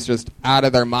everybody's just out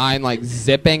of their mind, like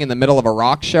zipping in the middle of a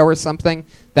rock show or something,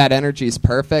 that energy is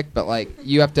perfect. But, like,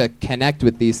 you have to connect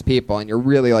with these people, and you're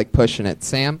really, like, pushing it.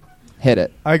 Sam, hit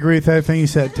it. I agree with everything you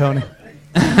said, Tony.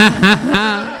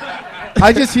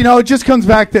 I just, it just comes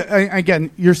back to,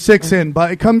 again, you're 6 in,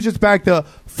 but it comes just back to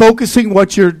focusing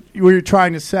what you're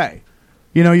trying to say.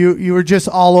 You were just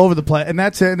all over the place, and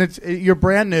that's it. And you're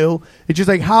brand new. It's just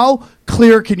like, how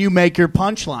clear can you make your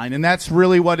punchline? And that's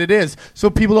really what it is. So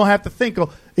people don't have to think,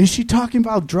 is she talking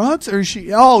about drugs, or is she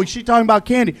talking about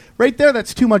candy? Right there,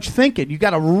 that's too much thinking. You got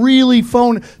to really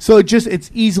so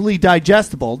it's easily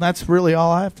digestible. And that's really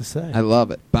all I have to say. I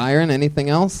love it. Byron, anything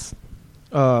else?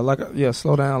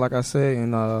 Slow down, like I say,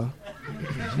 and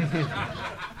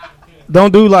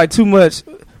don't do like too much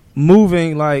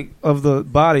moving like of the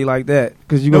body like that,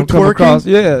 because you're gonna come across.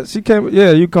 Yeah,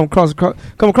 you come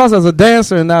across as a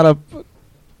dancer and not a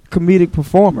comedic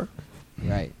performer.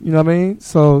 Right. You know what I mean?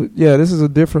 So yeah, this is a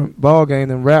different ball game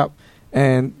than rap,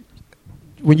 and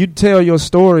when you tell your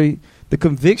story, the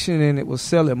conviction in it will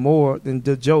sell it more than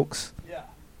the jokes.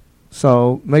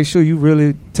 So make sure you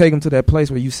really take them to that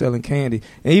place where you selling candy,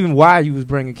 and even why you was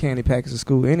bringing candy packets to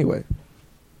school anyway.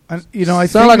 I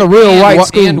sound like a real white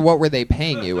school. And what were they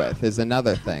paying you with is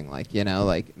another thing. Like,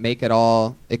 make it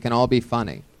all. It can all be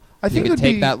funny. I think you can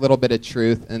take that little bit of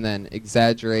truth and then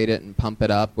exaggerate it and pump it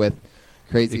up with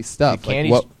crazy stuff.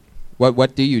 Like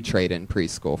what do you trade in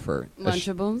preschool for?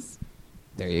 Lunchables.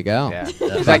 There you go. Yeah.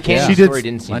 That candy story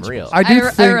didn't seem real.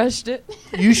 I rushed it.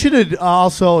 You should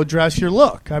also address your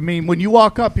look. I mean, when you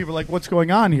walk up, people are like, what's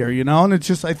going on here? And it's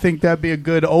just, I think that'd be a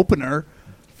good opener.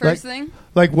 First thing?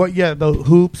 Like what, the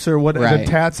hoops or what, right.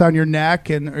 The tats on your neck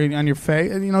and or on your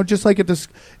face. And, just like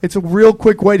it's a real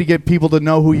quick way to get people to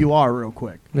know who you are real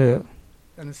quick. Yeah.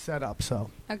 And it's set up,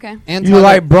 so. Okay. And you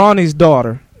like Bronny's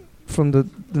daughter from the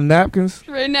napkins?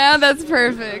 Right now, that's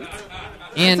perfect.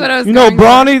 And that's what I was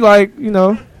Bronny,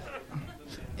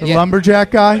 the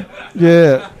lumberjack guy?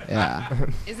 Yeah. Yeah.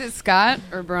 Is it Scott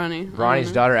or Bronny?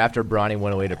 Bronny's daughter after Bronny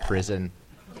went away to prison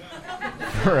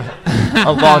for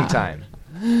a long time.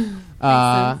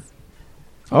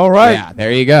 All right. Yeah,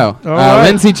 there you go. Right.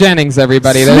 Lindsay Jennings,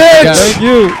 everybody. Snitch! Thank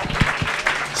you.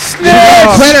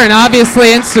 Snitch! Twitter and obviously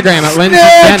Instagram at Lindsay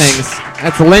Jennings.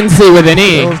 That's Lindsay with an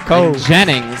E. That was cold.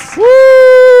 Jennings. Woo!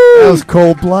 That was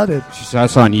cold-blooded.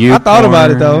 That's on you. I thought about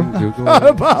it, though.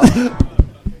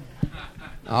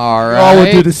 All right. All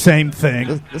would do the same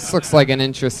thing. This looks like an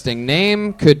interesting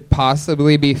name. Could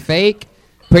possibly be fake.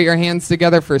 Put your hands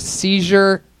together for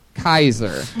Seizure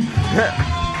Kaiser.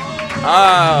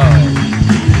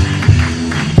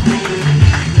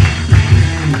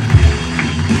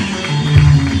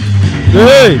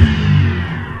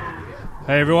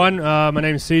 Hey everyone, my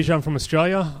name is Seizure. I'm from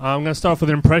Australia. I'm going to start off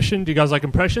with an impression. Do you guys like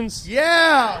impressions?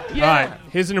 Yeah! All right,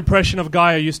 here's an impression of a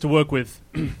guy I used to work with.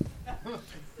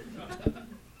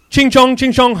 Ching chong,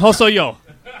 hoso yo.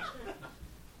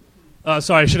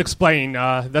 Sorry, I should explain.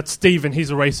 That's Steve, and he's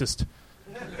a racist.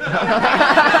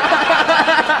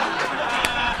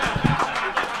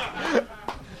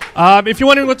 If you're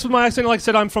wondering what's with my accent, like I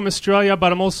said, I'm from Australia,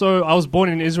 but I was born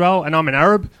in Israel, and I'm an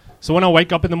Arab. So when I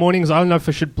wake up in the mornings, I don't know if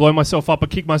I should blow myself up or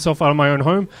kick myself out of my own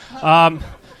home.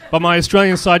 But my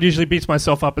Australian side usually beats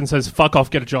myself up and says, fuck off,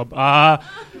 get a job.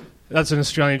 That's an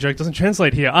Australian joke, doesn't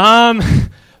translate here.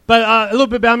 But a little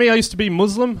bit about me, I used to be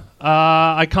Muslim.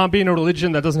 I can't be in a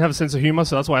religion that doesn't have a sense of humor,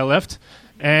 so that's why I left.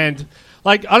 And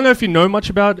like, I don't know if you know much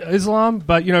about Islam,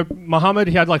 but you know, Muhammad,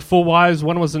 he had like 4 wives.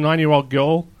 One was a 9-year-old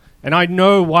girl. And I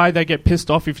know why they get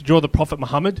pissed off if you draw the Prophet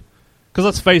Muhammad. Because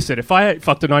let's face it, if I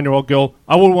fucked a 9-year-old girl,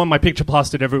 I wouldn't want my picture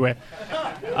plastered everywhere.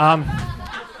 I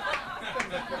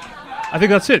think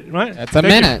that's it, right? That's a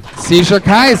minute. Caesar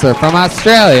Kaiser from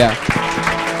Australia.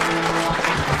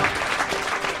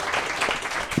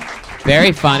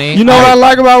 Very funny. You know what I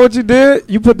like about what you did?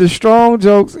 You put the strong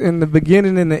jokes in the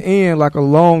beginning and the end, like a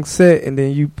long set, and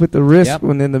then you put the risk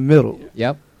one in the middle.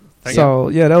 Yep. So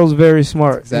yeah, that was very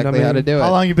smart. Exactly how to do it. How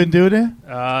long you been doing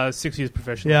it? 6 years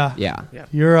professionally. Yeah.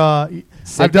 You're.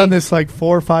 I've done this like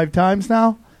 4 or 5 times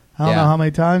now. I don't know how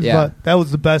many times, but that was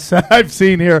the best set I've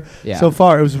seen here so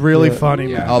far. It was really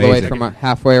funny. Yeah. All the way from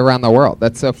halfway around the world.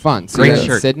 That's so fun. So Great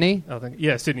shirt. Sydney? Oh,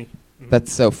 yeah, Sydney.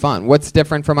 That's so fun. What's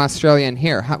different from Australia and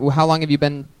here? How long have you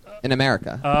been in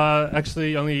America?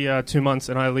 Actually, only 2 months,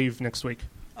 and I leave next week.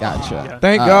 Gotcha. Yeah.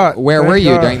 Thank God. Where were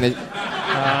you during the...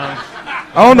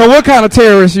 I don't know what kind of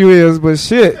terrorist you is, but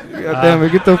shit. God damn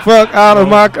it, get the fuck out of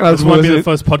my country. This won't be the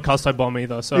first podcast I bomb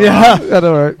either. So, yeah, that's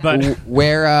all right. But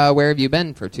where have you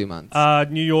been for 2 months?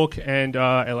 New York and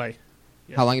LA.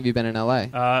 Yeah. How long have you been in LA?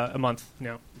 A month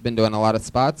now. Been doing a lot of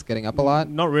spots, getting up a lot?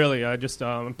 Not really. I just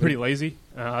I'm pretty lazy.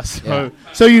 So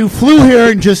you flew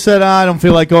here and just said, I don't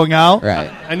feel like going out?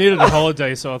 Right. I needed a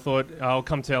holiday, so I thought I'll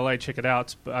come to LA, check it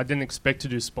out. But I didn't expect to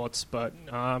do spots, but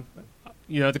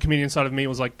you know, the comedian side of me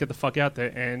was like, get the fuck out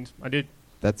there, and I did.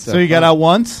 That's so you got out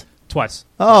once? Twice.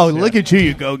 Oh, look at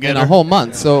you go getter. In a whole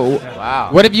month. So wow.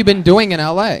 What have you been doing in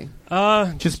LA?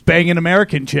 Just banging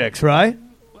American chicks, right?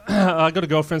 I got a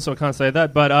girlfriend, so I can't say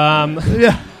that. But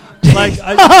yeah, like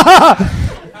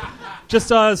just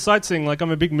sightseeing. Like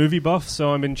I'm a big movie buff,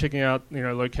 so I've been checking out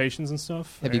locations and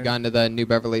stuff. Have you gone to the New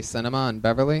Beverly Cinema in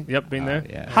Beverly? Yep, been there.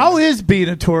 Yeah. How is being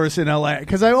a tourist in LA?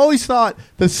 Because I always thought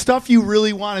the stuff you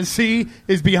really want to see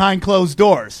is behind closed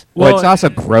doors. Well, it's also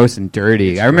gross and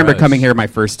dirty. I remember coming here my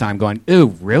first time going, ooh,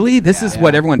 really? This is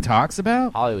what everyone talks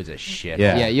about? Hollywood's a shit.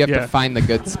 Yeah, you have to find the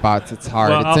good spots. It's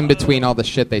hard. Well, it's in between all the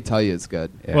shit they tell you is good.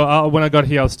 Yeah. Well, when I got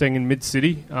here, I was staying in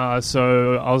Mid-City,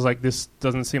 so I was like, this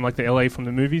doesn't seem like the LA from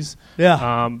the movies.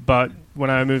 Yeah. But when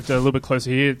I moved a little bit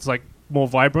closer here, it's like more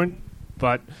vibrant.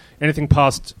 But anything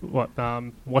past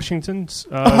Washington's,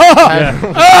 that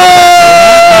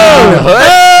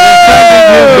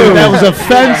was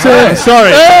offensive.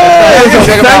 Sorry, that was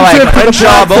offensive to the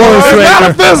black forest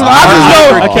Not offensive. I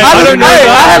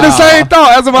had the same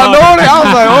thought as a minority. I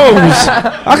was like,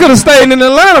 oh, I could have stayed in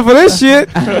Atlanta for this shit.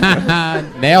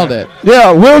 Nailed it.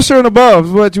 Yeah, Wilshire and above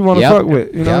is what you want to fuck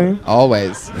with. You know what I mean?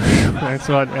 Always. That's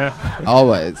what. Yeah.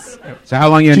 Always. So how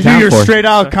long you in Did you town do your for? straight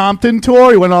out Compton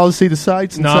tour? You went all to see the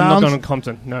sights and No, sounds? I'm not going to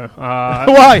Compton. No.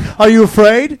 Why? Are you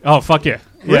afraid? Oh, fuck yeah.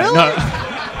 Really?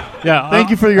 Yeah. Thank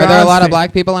you for your Are there a lot honesty. of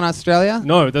black people in Australia?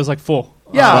 No, there's like 4.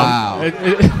 Yeah. Wow.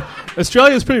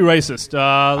 Australia is pretty racist.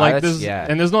 that's-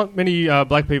 And there's not many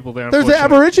black people there. There's the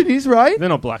unfortunately. Aborigines, right? They're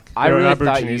not black. I They're really thought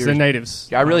Aborigines. you They're were- natives.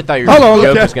 I really thought your Hold on,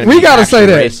 joke look, was going to we be gotta say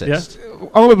actually that. racist.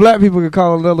 Only black people can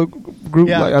call another group.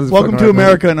 Yeah. Like, I just Welcome fucking to right now.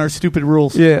 America and our stupid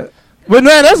rules. Yeah. But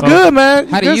man, that's good, man.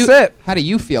 How Good do you set. How do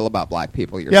you feel about black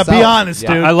people Yeah, yourself? be honest,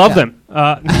 Yeah. dude. I love them.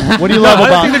 What do you love I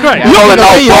about think they're great. You only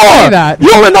know say 4. that.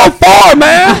 You only know 4,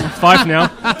 man. 5 now.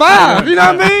 5. You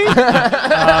know what I mean?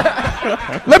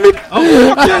 Let me.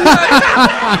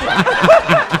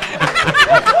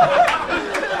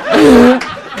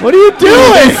 What are you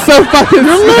doing? So fucking.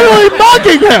 You're literally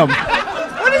mugging him.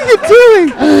 What are you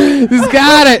doing? He's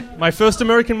got it. My first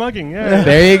American mugging. Yeah.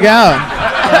 There you go.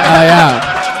 Oh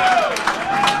yeah.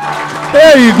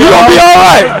 There you go. You gonna be all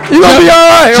right. You gonna be all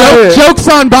right. Right here. Jokes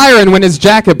on Byron when his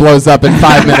jacket blows up in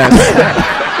 5 minutes.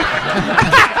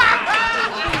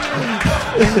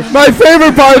 My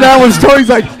favorite part of that was Tony's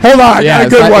like, hold on, I got a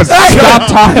good one. Stop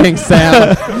talking,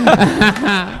 Sam.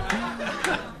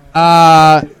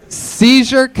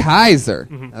 Caesar Kaiser.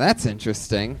 Now, that's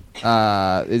interesting.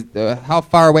 How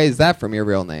far away is that from your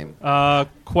real name?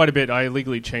 Quite a bit. I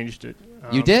legally changed it.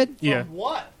 You did? Yeah.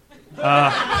 What?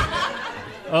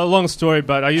 A long story,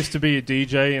 but I used to be a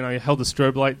DJ and I held the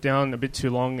strobe light down a bit too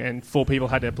long, and 4 people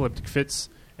had epileptic fits,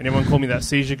 and everyone called me that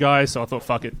seizure guy. So I thought,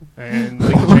 fuck it, and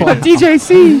changed it. DJ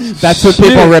Siege. That's what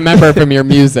people remember from your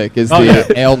music is Oh, the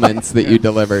yeah. ailments that you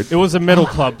delivered. It was a metal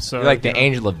club, so You're like the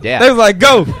angel of death. They was like,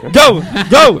 go, go,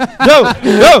 go, go,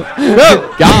 go,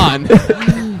 go. Gone.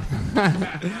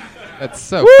 That's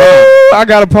so Woo! fun. I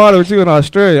got a party with you in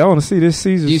Australia. I want to see this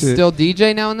season Do you shit. still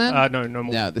DJ now and then? no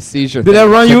more. No, the seizure Did that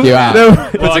thing run took you? out.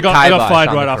 Well, I got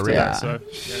fired right after career. that. So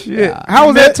Shit. How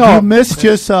was that Do you talk? miss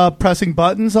just pressing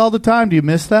buttons all the time? Do you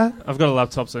miss that? I've got a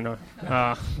laptop, so no,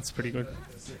 it's pretty good.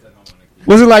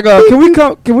 Was it like,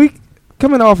 can we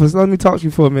come in the office? Let me talk to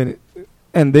you for a minute.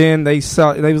 And then they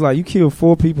was like, you killed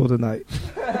 4 people tonight.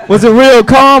 Was it real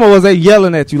calm, or was they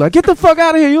yelling at you like, get the fuck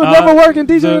out of here? You'll never work in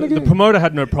DJing again. The promoter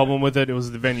had no problem with it. It was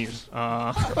the venue.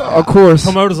 Of course.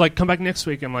 Promoter's like, come back next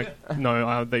week. I'm like,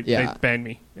 no, they banned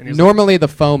me. And he was Normally, the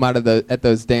foam out of at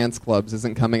those dance clubs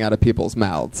isn't coming out of people's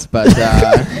mouths, but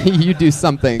you do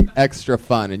something extra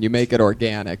fun and you make it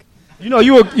organic. You know,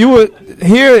 you would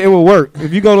here it will work.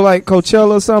 If you go to like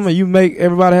Coachella or something, and you make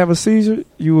everybody have a seizure,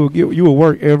 you will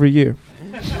work every year.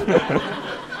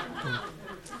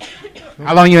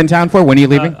 How long are you in town for? When are you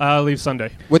leaving? I'll leave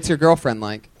Sunday. What's your girlfriend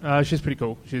like? She's pretty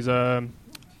cool. She's I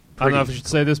don't know if I should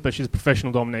say this, but she's a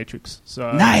professional dominatrix.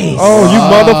 So Nice. Oh, you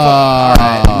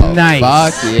motherfucker! Nice.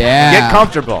 Fuck yeah. Get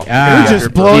comfortable. You're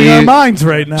just blowing our minds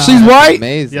right now. She's white.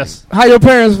 Amazing. Yes, How your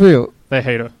parents feel? they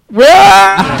hate her.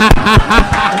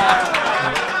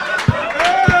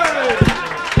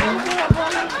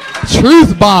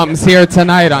 Truth bombs here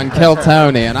tonight on Kill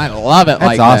Tony, and I love it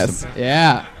like awesome. this.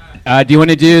 Yeah. Do you want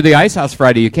to do the Ice House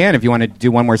Friday? You can if you want to do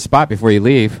one more spot before you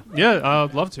leave. Yeah,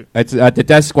 I'd love to. It's the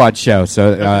Death Squad show,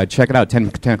 so check it out,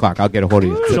 10 o'clock. I'll get a hold of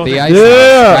you. Sure The thing. Ice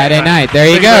Yeah. House Friday night. There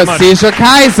you Thank you very go. much. Caesar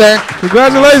Kaiser.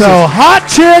 Congratulations. So hot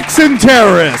chicks and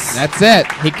terrorists. That's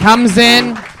it. He comes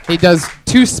in, he does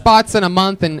 2 spots in a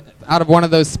month, and out of one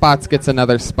of those spots gets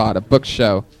another spot, a book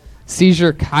show.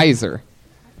 Caesar Kaiser.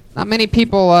 Not many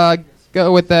people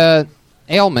go with the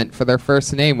ailment for their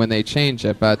first name when they change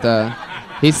it, but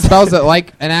he spells it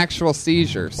like an actual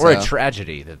seizure. Or a so.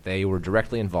 tragedy that they were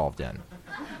directly involved in.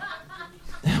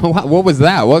 What was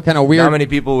that? What kind of weird... How many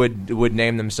people would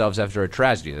name themselves after a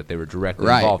tragedy that they were directly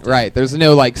involved in? Right. There's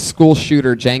no like school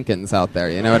shooter Jenkins out there.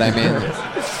 You know what I mean?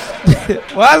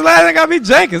 Why is last thing got me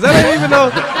Jenkins? That ain't even no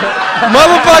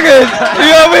motherfucker.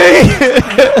 You know what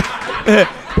I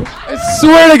mean? I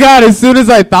swear to God, as soon as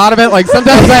I thought of it, like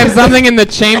sometimes I have something in the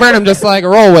chamber and I'm just like,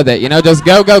 roll with it. You know, just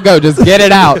go, just get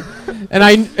it out. And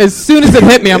as soon as it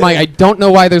hit me, I'm like, I don't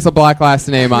know why there's a black last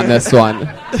name on this one.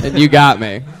 And you got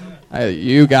me.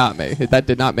 You got me. That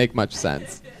did not make much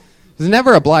sense. There's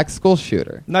never a black school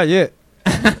shooter. Not yet.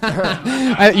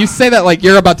 You say that like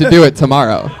you're about to do it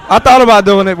tomorrow. I thought about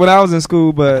doing it when I was in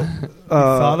school, but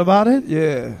Thought about it?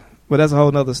 yeah. But that's a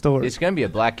whole nother story. It's going to be a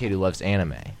black kid who loves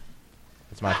anime.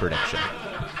 That's my prediction.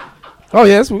 Oh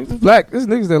yeah, it's black. There's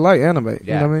niggas that like anime.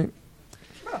 Yeah. You know what I mean?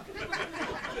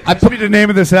 That should be the name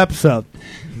of this episode.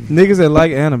 Niggas that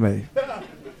like anime.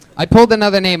 I pulled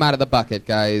another name out of the bucket,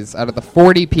 guys, out of the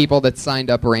 40 people that signed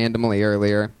up randomly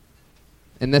earlier.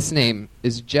 And this name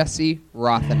is Jesse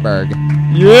Rothenberg.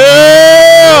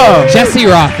 Yeah! Jesse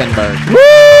Rothenberg.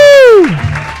 Woo!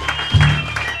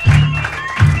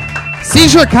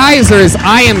 Seizure Kaiser is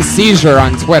I Am Seizure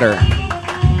on Twitter.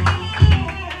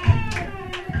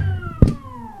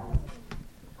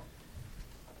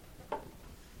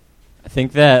 I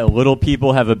think that little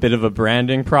people have a bit of a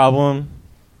branding problem.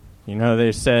 You know,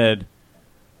 they said,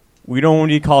 we don't want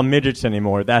to be called midgets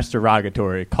anymore. That's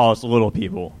derogatory. Call us little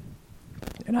people.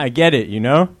 And I get it, you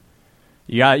know?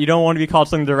 You don't want to be called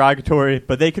something derogatory,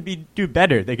 but they could do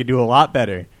better. They could do a lot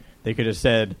better. They could have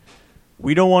said,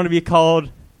 we don't want to be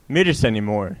called midgets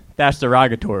anymore. That's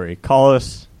derogatory. Call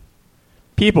us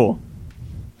people.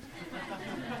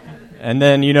 And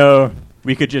then, you know,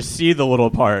 we could just see the little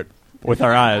part with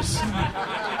our eyes.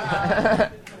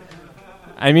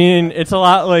 I mean, it's a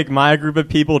lot like my group of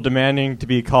people demanding to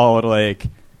be called, like,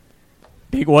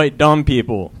 big white dumb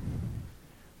people.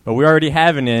 But we already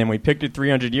have a name. We picked it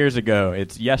 300 years ago.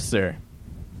 It's Yes, Sir.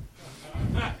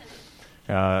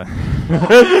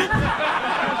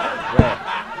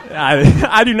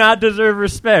 I do not deserve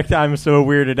respect. I'm so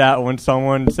weirded out when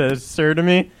someone says sir to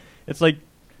me. It's like,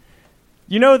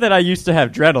 you know that I used to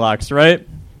have dreadlocks, right?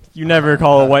 You never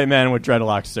call a white man with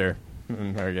dreadlocks, sir.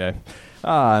 Okay.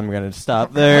 I'm going to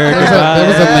stop there. There was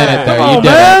a minute there. You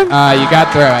did it. You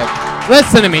got through it.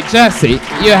 Listen to me, Jesse.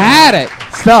 You had it.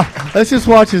 Stop. Let's just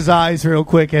watch his eyes real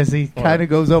quick as he kind of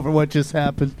goes over what just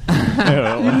happened.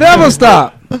 You never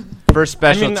stop. First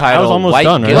special I mean, title. I was almost White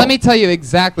done, right? Guilt. Let me tell you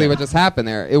exactly what just happened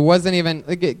there. It wasn't even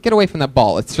get away from the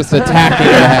ball. It's just attacking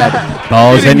your head.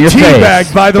 Balls in your Teabagged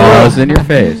face. by the Balls rope. in your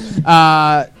face.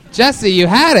 Jesse, you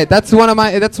had it. That's one of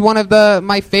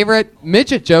my favorite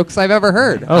midget jokes I've ever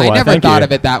heard. Oh, I well, never thank thought you.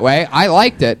 of it that way. I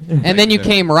liked it. And then you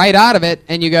came right out of it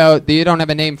and you go, you don't have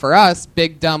a name for us,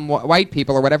 big dumb white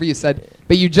people or whatever you said.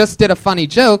 But you just did a funny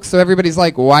joke, so everybody's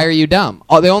like, why are you dumb?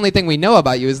 The only thing we know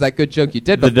about you is that good joke you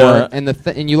did before,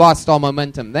 and you lost all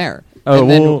momentum there. Oh,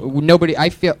 and then well- nobody,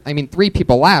 3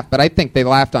 people laughed, but I think they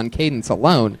laughed on cadence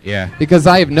alone. Yeah. Because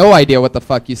I have no idea what the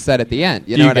fuck you said at the end.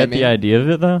 You Do know you what I get mean? the idea of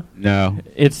it though? No.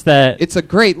 It's that It's a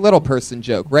great little person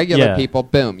joke. Regular Yeah. people,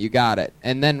 boom, you got it.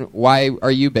 And then why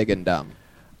are you big and dumb?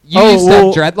 You Oh, used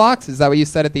well- to have dreadlocks? Is that what you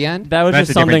said at the end? that was That's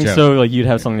just a different something joke. so like you'd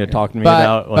have something to talk to me but,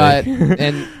 about. Like,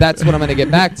 and that's what I'm going to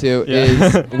get back to Yeah.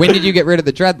 is when did you get rid of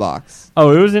the dreadlocks? oh,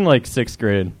 it was in like 6th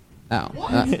grade. Oh.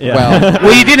 Yeah. Well,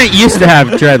 Well, you didn't used to have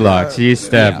dreadlocks. You used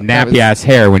to have Yeah, that was- nappy-ass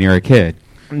hair when you were a kid.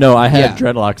 No, I had Yeah.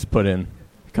 dreadlocks put in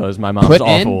because my mom's put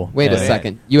awful. in? Wait a Yeah.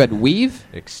 second. You had weave?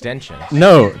 Extensions.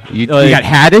 No, You like, got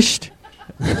haddished?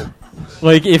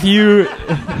 like if you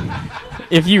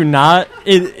not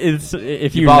it's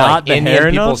if You you bought not like the Indian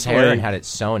hair people's enough, hair like- and had it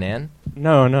sewn in.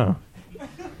 no.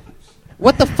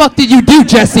 What the fuck did you do,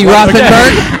 Jesse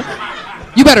Rothenberg?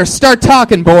 You better start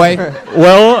talking, boy.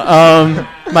 Well,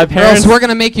 my Or parents. else we're going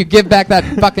to make you give back that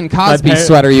fucking Cosby par-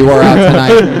 sweater you wore out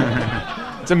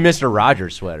tonight. It's a Mr.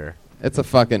 Rogers sweater. It's a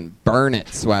fucking burn it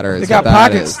sweater. They is got what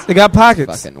that pockets. is. They got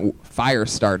pockets. Fucking fire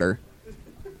starter.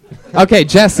 Okay,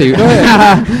 Jesse, go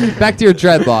ahead. Back to your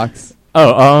dreadlocks.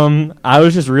 I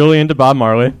was just really into Bob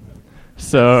Marley.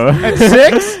 So At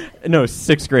 6? No,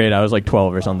 6th grade. I was like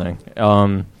 12 or something.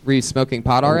 Were you smoking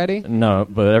pot already? No,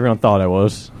 but everyone thought I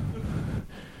was.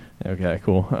 Okay,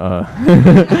 cool. Are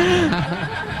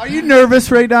you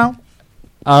nervous right now?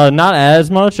 Not as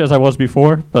much as I was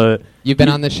before, but You've been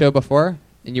on this show before,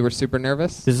 and you were super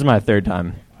nervous? this is my 3rd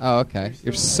time. Oh, okay.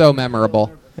 You're so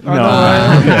memorable. No,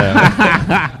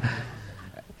 yeah.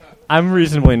 I'm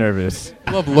reasonably nervous.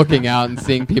 I love looking out and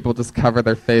seeing people just cover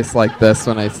their face like this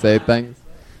when I say things.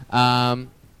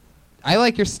 I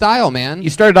like your style, man. You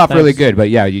started off really Thanks. good,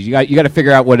 but yeah, you got to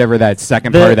figure out whatever that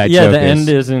second part of that joke the is. end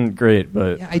isn't great,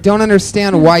 but I don't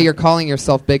understand why you're calling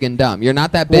yourself big and dumb. You're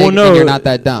not that big, Well, no, and you're not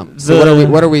that dumb. So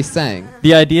what are we saying?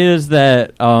 the idea is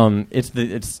that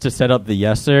it's to set up the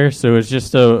yes sir, so it's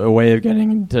just a way of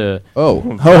getting into. Oh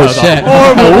shit!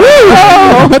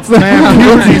 Oh, what's the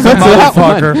Puberty's a what's that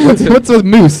motherfucker. one? What's the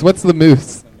moose? What's the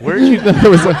moose? Where'd you There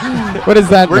was a- what is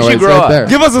that Where'd you noise grow right up? there?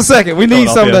 Give us a second. We need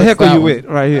something to heckle That you one. with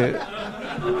right here.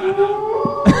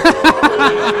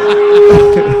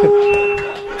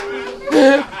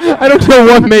 I don't know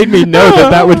what made me know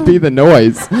that would be the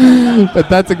noise, but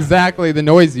that's exactly the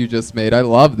noise you just made. I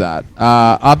love that.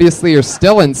 Obviously, you're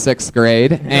still in 6th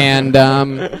grade, and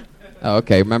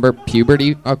okay, remember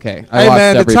puberty? Okay, I Hey lost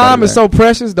man, the everybody time is there. so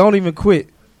precious. Don't even quit.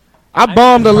 I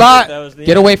bombed a lot.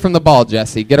 Get away from the ball,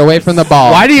 Jesse. Get away from the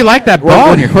ball. Why do you like that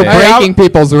ball in your We're face? breaking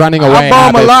people's running away I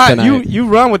bomb a habits lot. tonight. You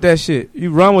run with that shit.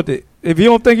 You run with it. If you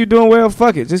don't think you're doing well,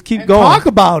 fuck it. Just keep going. Talk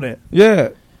about it. Yeah.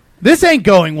 This ain't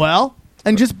going well.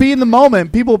 And just be in the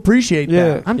moment. People appreciate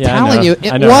Yeah. that. I'm Yeah, I telling know. you,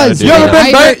 I it know how to was. do You ever,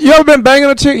 that. you ever been banging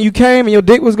a chick and you came and your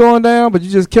dick was going down, but you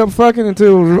just kept fucking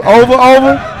until it was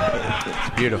over? It's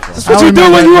beautiful. That's what you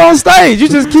do when you're on stage. You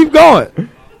just keep going.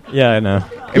 Yeah, I know.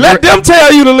 Let them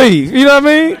tell you to leave. You know what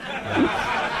I mean?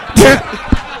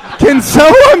 Can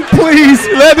someone please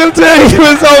let them tell you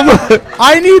it's over?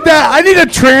 I need that. I need a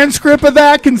transcript of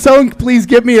that. Can someone please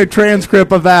give me a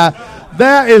transcript of that?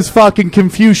 That is fucking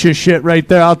Confucius shit right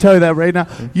there. I'll tell you that right now.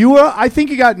 I think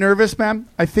you got nervous, man.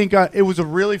 I think it was a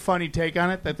really funny take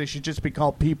on it that they should just be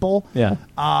called people. Yeah.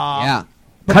 Yeah.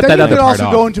 But Cut then that you other could part also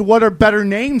off. go into what are better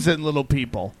names than little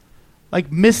people,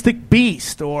 like Mystic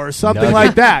Beast or something Nugget.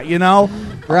 like that. You know.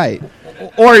 Right.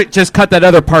 Or just cut that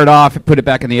other part off and put it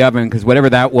back in the oven because whatever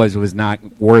that was not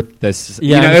worth this.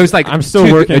 Yeah, you know, it was like I'm still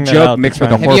a working that joke out to mixed try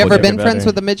with a and- Have you horrible ever joke. been friends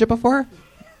with a midget before?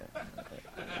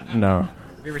 No.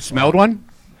 Have you ever smelled one?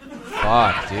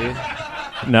 Fuck, dude.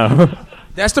 No.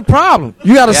 That's the problem.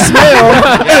 You gotta smell.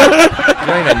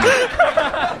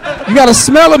 You gotta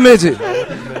smell a midget.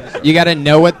 You gotta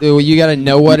know what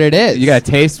it is. You got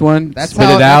to taste one, That's spit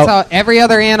how, it out. that's how every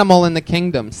other animal in the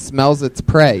kingdom smells its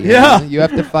prey. you Yeah. know? You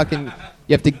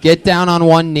have to get down on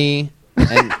one knee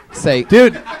and say,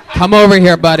 Dude, come over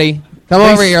here, buddy. Come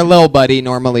over here, little buddy.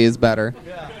 Normally is better.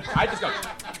 I just go.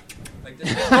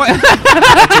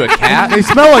 To a cat. they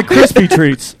smell like crispy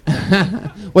treats.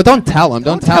 Well, don't tell him.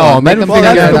 Don't tell tell him. him. Make Let him him Well,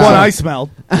 figure that's it the one out. I smelled,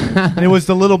 and it was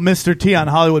the little Mr. T on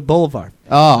Hollywood Boulevard.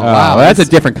 Oh, wow. That's a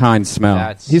different kind of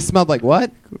smell. He smelled like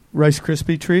what? Rice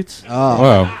Krispie treats. Oh.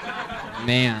 Whoa.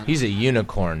 Man. He's a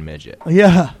unicorn midget.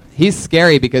 Yeah. He's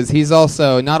scary because he's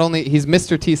also not only he's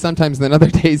Mr. T sometimes, then other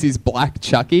days he's Black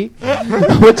Chucky,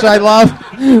 which I love.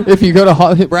 If you go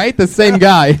to right, the same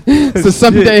guy. So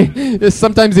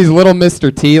sometimes he's Little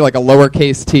Mr. T, like a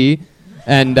lowercase T,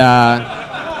 and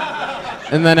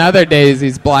then other days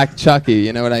he's Black Chucky.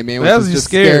 You know what I mean? Which is just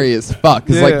scary as fuck.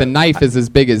 Because like the knife is as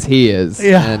big as he is.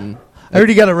 Yeah. And I heard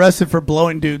he got arrested for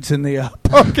blowing dudes in the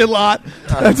parking lot.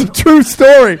 That's a true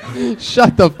story.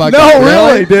 Shut the fuck up. No,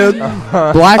 really, dude.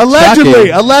 Black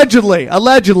Allegedly.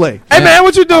 Hey, man,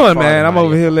 what you doing, man? I'm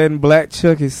over here letting Black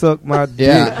Chucky suck my dick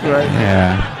right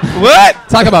Yeah. What?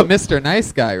 Talk about Mr.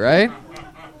 Nice Guy, right?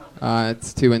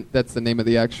 That's the name of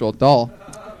the actual doll.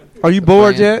 Are you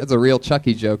bored yet? That's a real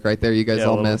Chucky joke right there. You guys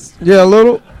all missed. Yeah, a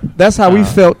little. That's how we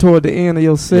felt toward the end of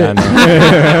your set.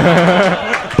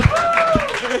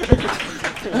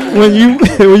 When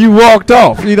you walked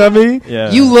off, you know what I mean? Yeah.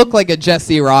 You look like a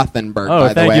Jesse Rothenberg, by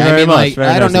the thank way. you very I mean, much. like, Very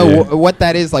I don't nice know of you. what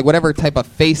that is, like whatever type of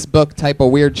Facebook type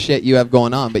of weird shit you have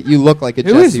going on, but you look like a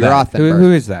Who is Jesse that? Rothenberg.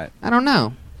 Who is that? I don't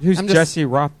know. Who's I'm just- Jesse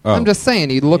Roth? Oh. I'm just saying,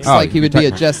 he looks Oh, like he would be a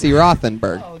talking- Jesse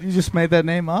Rothenberg. Oh, you just made that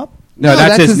name up? No,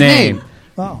 that's his name.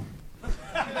 Oh.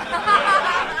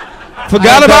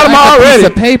 Forgot about him I have a already. piece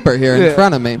of paper here in Yeah.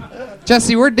 front of me.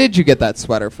 Jesse, where did you get that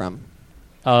sweater from?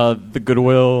 The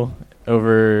Goodwill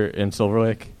over in Silver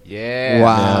Lake. Yeah.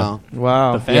 Wow.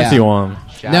 Wow. The fancy Yeah. one.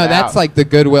 No, that's like the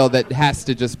Goodwill that has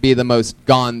to just be the most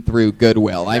gone through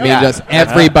Goodwill. I mean, Yeah. just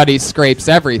everybody scrapes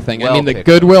everything. I Well mean, the picked.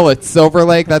 Goodwill at Silver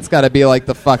Lake, that's got to be like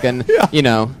the fucking, you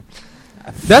know.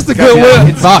 That's the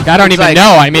Goodwill. Fuck, I don't It's even like-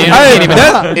 know. I mean, I Hey, can't even.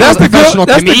 that's the professional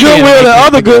good. That's the comedian. Goodwill that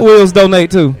other Goodwills donate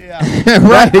to.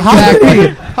 Right, exactly.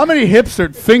 How many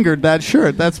hipster fingered that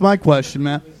shirt? That's my question,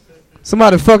 man.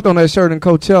 Somebody fucked on that shirt in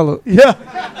Coachella. Yeah.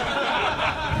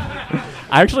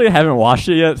 I actually haven't washed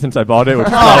it yet since I bought it, which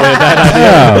is probably a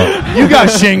bad idea. You got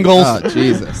shingles. Oh,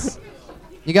 Jesus.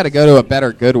 You got to go to a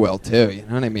better Goodwill, too. You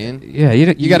know what I mean? Yeah,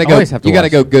 you You got to go. always have to You got to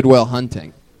watch. go Goodwill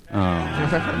hunting. Oh.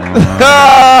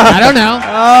 I don't know.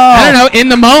 I don't know. In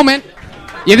the moment,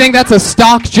 you think that's a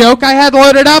stock joke I had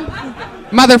loaded up?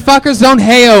 Motherfuckers, don't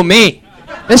hey-oh me.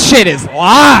 This shit is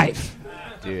live.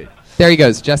 Dude. There he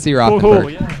goes, Jesse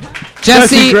Rothenberg.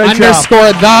 Jesse, Jesse great _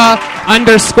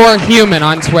 the _ human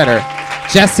on Twitter.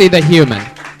 Jesse the human.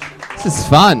 This is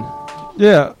fun.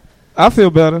 Yeah, I feel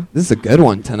better. This is a good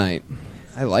one tonight.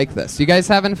 I like this. You guys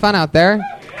having fun out there?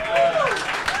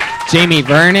 Jamie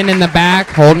Vernon in the back,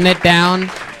 holding it down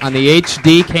on the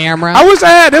HD camera. I wish I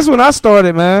had this when I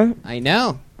started, man. I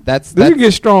know. That's You can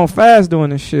get strong fast doing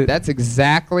this shit. That's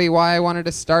exactly why I wanted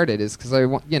to start it. Is because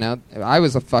I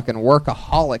was a fucking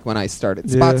workaholic when I started.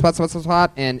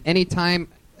 Spot. And anytime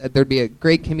there'd be a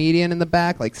great comedian in the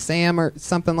back, like Sam or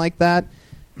something like that,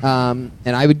 and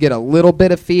I would get a little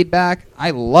bit of feedback.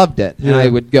 I loved it, and I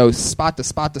would go spot to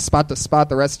spot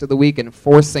the rest of the week,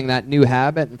 enforcing that new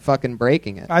habit and fucking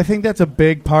breaking it. I think that's a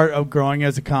big part of growing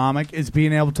as a comic is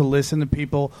being able to listen to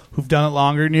people who've done it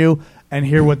longer than you and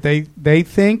hear what they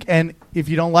think. And if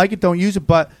you don't like it, don't use it.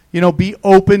 But, be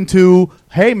open to,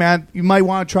 hey, man, you might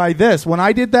want to try this. When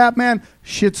I did that, man,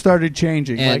 shit started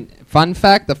changing. And fun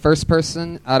fact, the first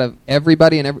person out of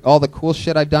everybody and all the cool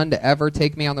shit I've done to ever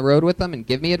take me on the road with them and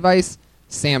give me advice,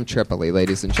 Sam Tripoli,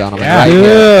 ladies and gentlemen. Yeah. Right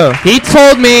Yeah. here. He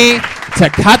told me to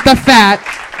cut the fat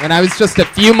when I was just a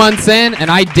few months in, and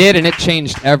I did, and it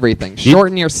changed everything.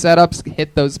 Shorten your setups,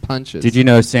 hit those punches. Did you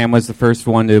know Sam was the first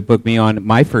one to book me on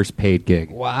my first paid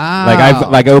gig? Wow.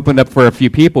 I've opened up for a few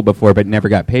people before, but never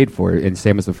got paid for it. And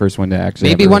Sam was the first one to actually.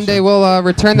 Maybe have a one day we'll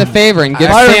return the favor and give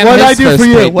Byron, Sam what'd his I do first for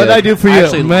you? paid What'd gig. I do for you?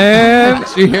 Actually, Man,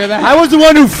 Did you hear that? I was the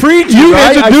one who freed you. you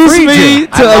right? I introduced freed me you.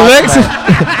 to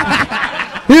Alexa.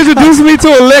 He introduced me to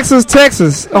Alexis,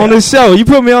 Texas on this show. You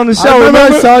put me on the show. I remember I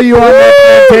remember? saw you on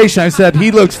that plantation. I said, he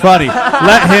looks funny.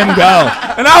 Let him go.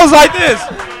 And I was like this.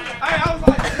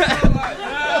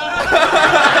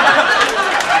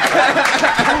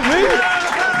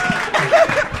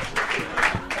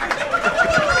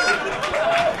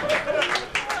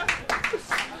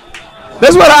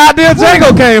 That's where the idea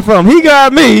Django came from. He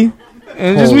got me,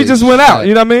 and we Holy just went out. shit.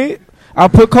 You know what I mean? I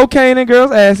put cocaine in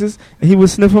girls' asses, and he would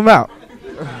sniff them out.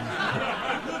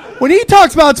 When he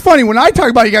talks about it's funny. When I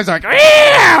talk about it, you guys are like,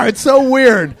 yeah, it's so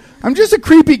weird. I'm just a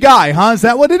creepy guy, huh? Is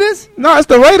that what it is? No, it's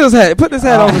the Raiders hat. Put this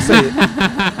hat on and say it.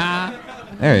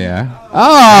 There you are.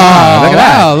 Oh, look at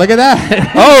that. Look at that.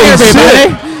 Oh,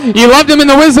 everybody. You loved him in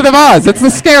The Wizard of Oz. It's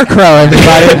the Scarecrow,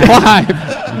 everybody.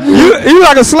 Live. You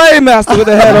like a slave master with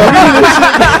the hat on.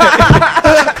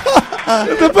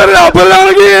 Put it on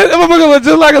again. That motherfucker was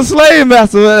just like a slave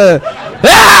master.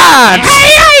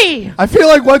 Hey! I feel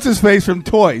like what's his face from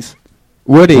Toys?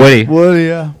 Woody. Woody,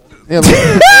 yeah.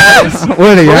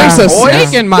 Woody. There's a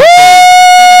snake in my.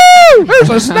 There's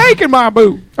a snake in my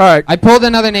boot. All right. I pulled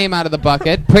another name out of the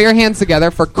bucket. Put your hands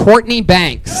together for Courtney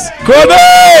Banks. Courtney!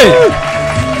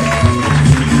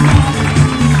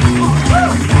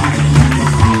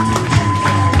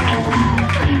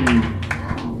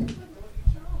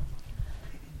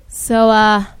 So,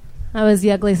 I was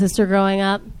the ugly sister growing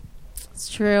up. It's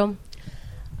true.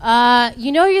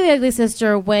 You know you're the ugly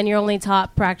sister when you're only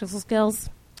taught practical skills.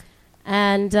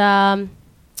 And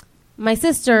my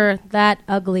sister, that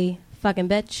ugly fucking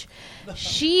bitch,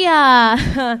 she,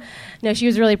 no, she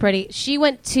was really pretty. She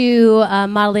went to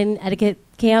modeling etiquette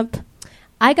camp.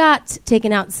 I got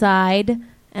taken outside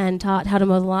and taught how to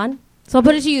mow the lawn. So I'll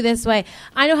put it to you this way.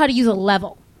 I know how to use a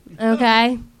level,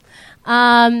 okay?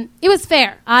 It was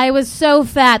fair. I was so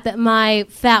fat that my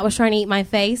fat was trying to eat my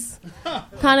face,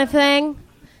 kind of thing.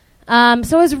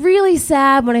 So I was really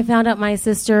sad when I found out my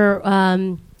sister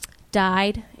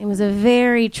died. It was a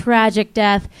very tragic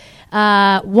death.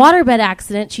 Waterbed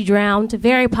accident. She drowned.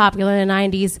 Very popular in the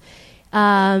 90s.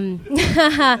 And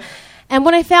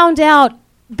when I found out,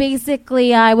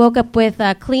 basically I woke up with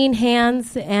clean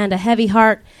hands and a heavy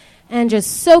heart and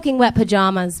just soaking wet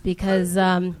pajamas because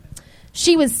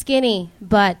she was skinny,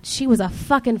 but she was a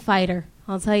fucking fighter.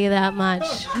 I'll tell you that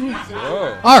much.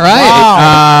 All right.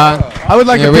 Wow. I would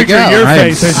like a picture of your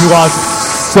face as you watch.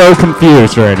 So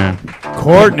confused right now.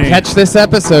 Courtney. Catch this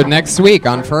episode next week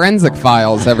on Forensic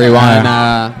Files, everyone.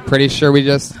 Pretty sure we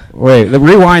just... Wait,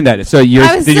 rewind that. So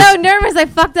I was so nervous I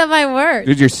fucked up my word.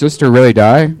 Did your sister really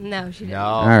die? No, she didn't.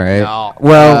 All right. No.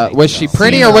 Well, was she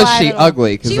pretty or was she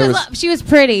ugly? She was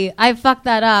pretty. I fucked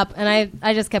that up, and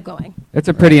I just kept going. That's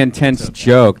a pretty intense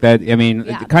joke. That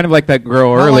kind of like that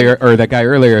girl earlier, or that guy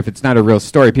earlier. If it's not a real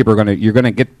story, you're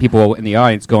gonna get people in the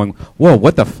audience going, "Whoa,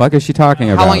 what the fuck is she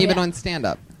talking about?" How long you been doing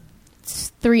stand-up?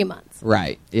 3 months.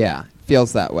 Right. Yeah.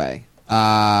 Feels that way.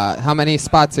 How many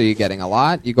spots are you getting? A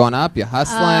lot? You going up? You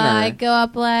hustling? I go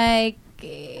up like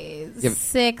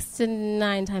 6 to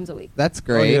 9 times a week. That's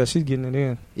great. Oh, yeah, she's getting it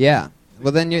in. Yeah.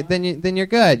 Well, then you're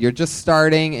good. You're just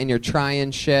starting and you're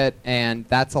trying shit, and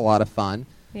that's a lot of fun.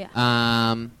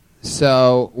 Yeah.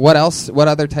 So what else? What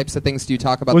other types of things do you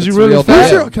talk about? Was that's you really real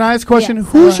can I ask a question? Yes,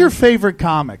 Who's your favorite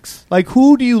comics? Like,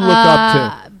 who do you look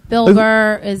up to? Bill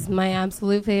Burr is my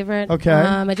absolute favorite. Okay.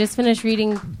 I just finished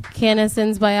reading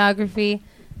Cannison's biography.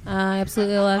 I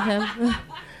absolutely love him.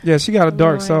 Yeah, she got a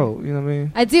dark soul. You know what I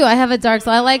mean? I do. I have a dark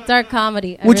soul. I like dark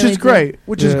comedy. Which really is great. do.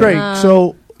 Which is great.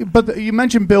 So, but you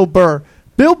mentioned Bill Burr.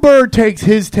 Bill Burr takes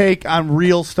his take on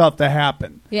real stuff that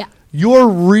happened. Yeah. You're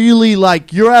really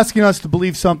you're asking us to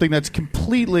believe something that's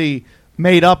completely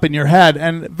made up in your head.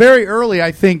 And very early,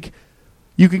 I think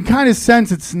you can kind of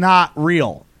sense it's not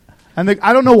real. And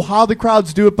I don't know how the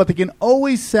crowds do it, but they can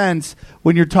always sense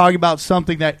when you're talking about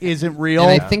something that isn't real.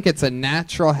 And I think it's a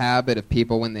natural habit of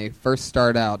people when they first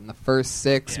start out in the first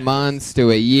 6 months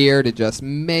to a year to just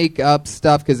make up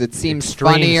stuff because it seems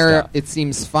Extreme funnier. stuff. It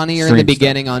seems funnier in the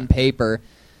beginning on paper,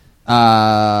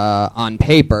 than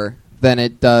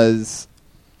it does,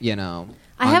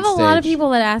 I have a lot of people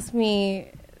that ask me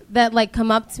that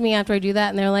come up to me after I do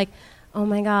that, and they're like, "Oh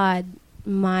my God,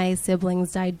 my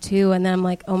siblings died too," and then I'm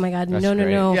like, "Oh my God, That's no.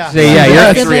 Yeah, Your that's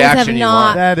the siblings reaction have you not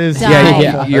want. That is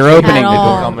died you're opening at the door.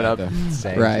 all. Coming up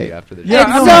saying to you after the Yeah,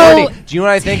 show. so Do you know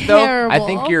what I think though? I think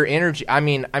terrible. your energy. I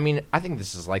mean, I think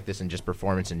this is like this in just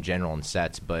performance in general and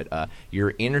sets, but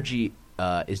your energy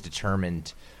is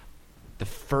determined the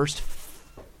first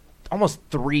almost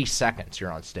 3 seconds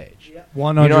you're on stage.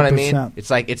 100%. You know what I mean? It's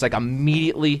like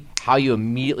immediately how you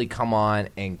immediately come on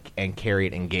and carry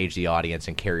it, engage the audience,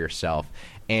 and carry yourself.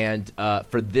 And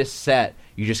for this set,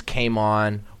 you just came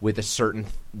on with some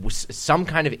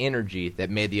kind of energy that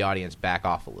made the audience back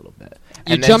off a little bit.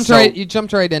 You jumped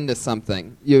right into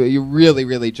something. You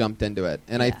really jumped into it,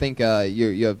 and I think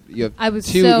you have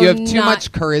too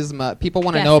much charisma. People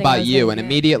want to know about you, and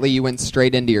immediately you went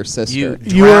straight into your sister.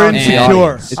 You were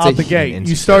insecure out the gate.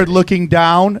 You started looking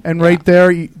down, and right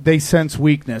there they sense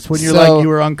weakness. When you're you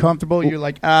were uncomfortable, you're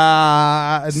like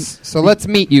So let's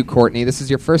meet you, Courtney. This is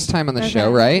your first time on the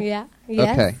show, right? Yeah.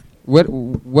 Yes. Okay. What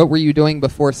were you doing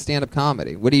before stand-up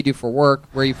comedy? What do you do for work?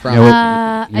 Where are you from? You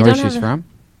know where she's from?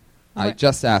 I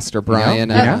just asked her, Brian.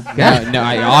 No,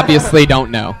 I obviously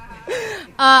don't know.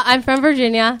 I'm from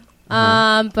Virginia,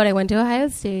 but I went to Ohio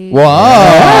State. Whoa!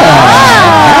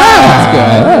 That's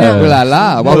good. Ooh la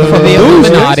la. Welcome to the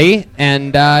Illuminati,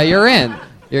 and you're in.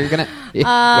 You're gonna.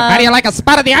 How do you like a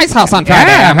spot at the Ice House on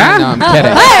Friday? No, I'm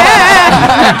kidding.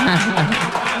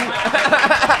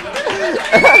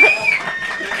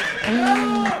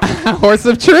 Horse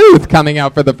of Truth coming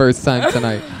out for the first time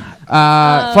tonight.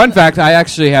 Fun fact, I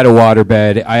actually had a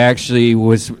waterbed. I actually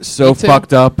was so Me too.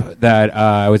 fucked up that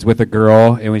I was with a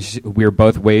girl, and we were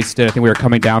both wasted. I think we were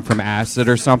coming down from acid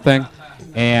or something.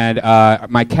 And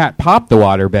my cat popped the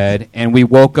waterbed, and we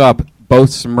woke up both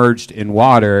submerged in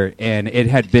water, and it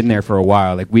had been there for a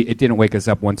while. Like it didn't wake us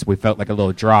up once we felt like a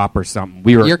little drop or something.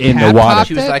 We were Your in cat the water. popped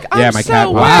She was it? like, Yeah, I'm my so cat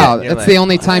popped wet. Wow, And you're that's like, the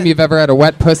only time you've ever had a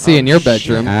wet pussy in your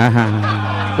bedroom.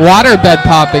 Waterbed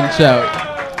popping joke.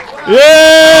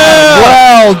 Yeah.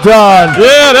 Well done.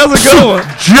 Yeah, that's a good one.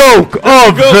 Joke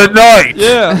of the night.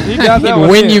 Yeah, he got that one.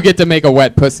 When in. you get to make a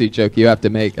wet pussy joke, you have to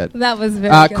make it. That was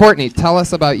very good. Courtney, tell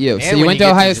us about you. And So you when went you to get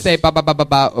to Ohio just- State. What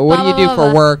do you do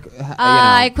for work?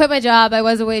 I quit my job. I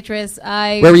was a waitress.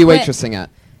 Where were you quit waitressing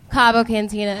at? Cabo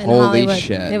Cantina in Holy Hollywood.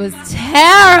 shit. It was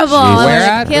terrible. Jeez. I Where wanted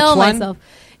at? to kill Which one? myself.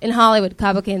 In Hollywood,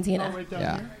 Cabo Cantina.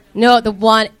 Yeah. No, the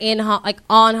one in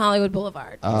on Hollywood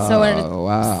Boulevard. So I wanted to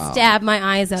wow. stab my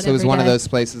eyes out. So it was every one of day. those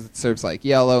places that serves like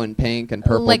yellow and pink and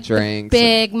purple like the drinks.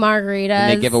 big margaritas.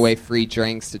 And they give away free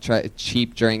drinks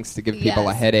cheap drinks to give people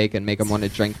a Yes. headache and make them want to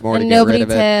drink more And to get nobody rid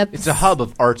of it. tips. It's a hub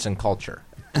of arts and culture.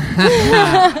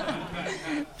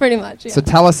 Pretty much. Yeah. So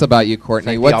tell us about you,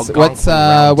 Courtney. It's like What's the Algonquin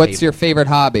round what's table. your favorite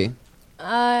hobby?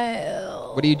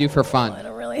 What do you do for fun? I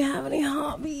don't really have any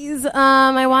hobbies.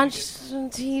 I watch some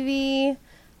TV.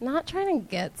 Not trying to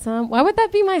get some. Why would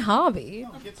that be my hobby?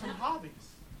 Get some hobbies.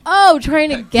 Oh,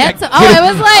 trying to get some. Oh,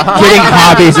 I was like, why Getting would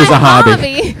that hobbies be is my a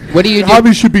hobby. What do you do?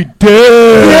 Hobby should be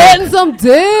dead. Getting some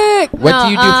dick. What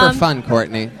do you do for fun,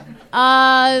 Courtney?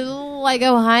 Like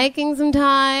go hiking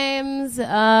sometimes.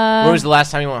 When was the last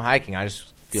time you went hiking? I just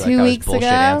feel like 2 that was weeks bullshit ago.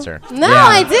 answer. No, Yeah.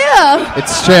 I do.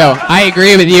 It's true. I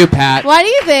agree with you, Pat. Why do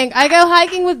you think? I go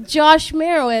hiking with Josh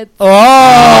Merowitz.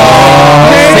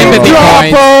 Sympathy points.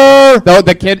 Dropper. Though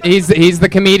the kid, he's the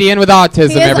comedian with autism.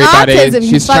 He has Everybody, autism, you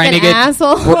she's trying to fucking get.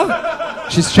 asshole.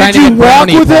 She's trying Did to you get walk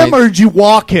brownie with him points. or did you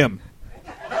walk him?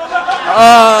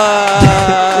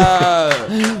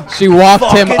 She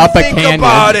walked him up a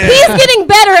canyon. He's getting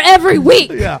better every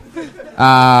week. Yeah.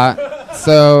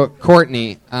 So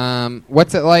Courtney,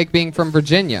 what's it like being from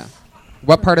Virginia?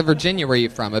 What part of Virginia were you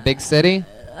from? A big city?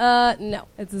 No,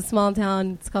 it's a small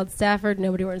town. It's called Stafford.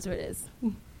 Nobody knows where it is.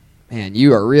 Man,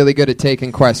 you are really good at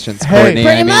taking questions, Hey. Courtney. Pretty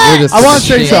I mean, much. you're just I wanna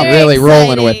say machine, something. really Very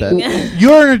rolling with it. exciting.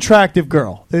 You're an attractive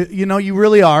girl. You know, you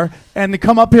really are. And to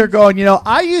come up here going, you know,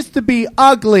 I used to be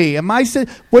ugly. And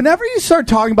whenever you start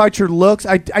talking about your looks,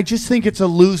 I just think it's a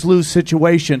lose-lose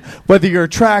situation. Whether you're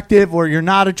attractive or you're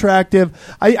not attractive,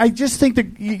 I just think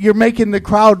that you're making the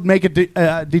crowd make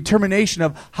a determination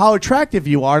of how attractive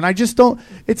you are. And I just don't.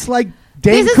 It's like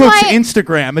Dane This is Cook's why-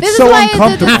 Instagram. this It's is so why I did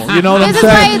uncomfortable. this- You know what I'm This is why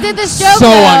I saying? did this joke, So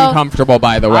though. uncomfortable,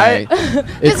 by the way.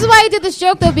 This is why I did this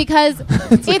joke though, because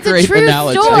it's a great true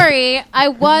analogy. story. I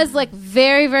was like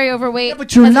very, very overweight.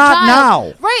 but you're as a not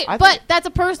child. now. Right? But that's a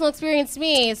personal experience to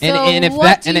me. So And if what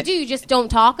that- do and you it- do? You just don't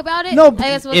talk about it. No, I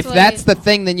guess If that's the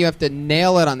thing, then you have to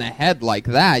nail it on the head like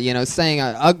that. You know, saying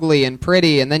ugly and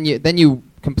pretty, and then you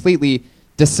completely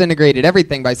disintegrated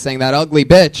everything by saying that ugly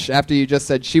bitch after you just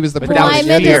said she was the But prettiest. Well, I was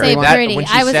meant to fear. say That- pretty. When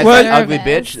she I was said nervous. that ugly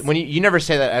bitch, when you never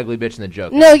say that ugly bitch in the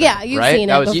joke. No, yeah, you've right? seen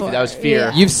that it was before. that was fear.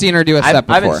 Yeah. You've seen her do a step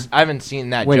before. I haven't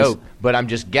seen that Wait a joke, but I'm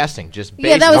just guessing, just based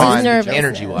Yeah, that was his on nervousness.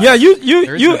 energy wise. Yeah, you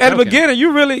There is no at the joke in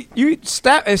beginning, you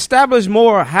establish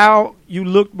more how you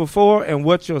looked before and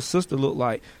what your sister looked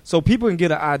like, so people can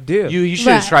get an idea. You should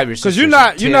Right. describe your sister Because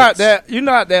you're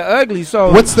not that ugly.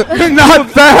 So What's the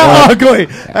Not that ugly.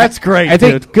 That's great, I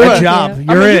think- dude. Good Thank job. you.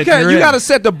 You're I mean, in. you You're got to in.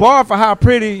 set the bar for how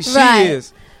pretty she Right.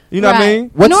 is. You know what I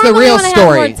mean? What's the Normally real when I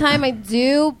story? have more time, I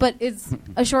do, but it's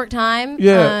a short time.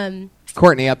 Yeah.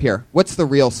 Courtney, up here. What's the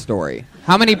real story?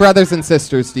 How many brothers and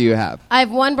sisters do you have? I have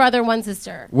one brother, one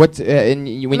sister. What and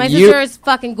when My you sister is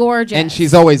fucking gorgeous. and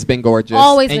she's always been gorgeous.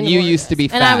 always and been you gorgeous. used to be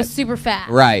fat. And I was super fat.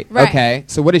 Right. Right. Okay.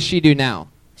 So what does she do now?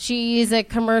 She's a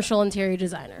commercial interior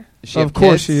designer. Does she have Of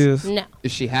course kids? she is. No.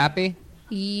 Is she happy?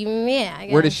 Yeah. I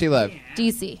Where guess. does she live?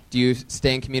 DC. Do you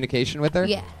stay in communication with her?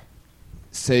 Yeah.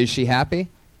 So is she happy?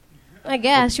 I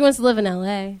guess she wants to live in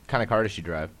LA. What kind of car does she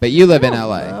drive? But you live in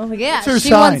LA. Oh, yeah. What's her She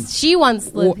sign? wants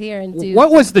to live here and do.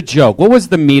 What was the joke? What was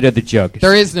the meat of the joke?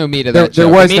 There is no meat of There- that there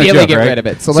joke. was no Immediately joke, get right? rid of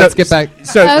it. So let's get back.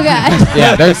 So Okay.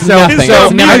 Yeah, there's So- nothing. so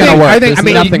It's never I going to think- work. I think- There's I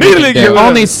mean, nothing we immediately can get do. You're rid of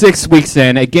only 6 weeks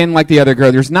in. Again, like the other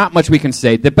girl, there's not much we can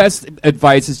say. The best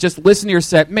advice is just listen to your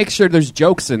set. Make sure there's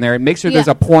jokes in there, and make sure there's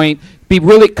Yeah. a point. Be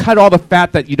really cut all the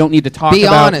fat that you don't need to talk Be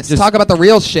about. honest. Just- Talk about the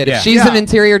real shit. Yeah. If she's Yeah. an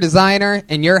interior designer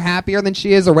and you're happier than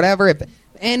she is or whatever, if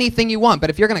anything you want. But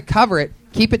if you're going to cover it,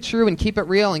 keep it true and keep it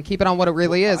real and keep it on what it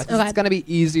really is. 'Cause it's going to be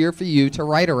easier for you to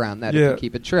write around that if you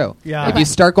keep it true. Yeah. If you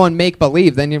start going make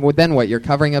believe, then what? You're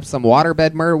covering up some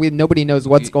waterbed murder. Nobody knows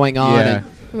what's going on. Yeah.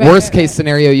 And worst case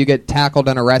scenario, you get tackled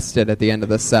and arrested at the end of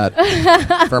the set.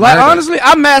 For Like murder. honestly,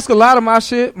 I mask a lot of my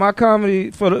shit. My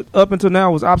comedy up until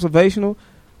now was observational,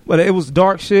 but it was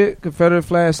dark shit, Confederate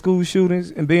flag school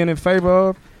shootings, and being in favor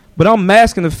of. But I'm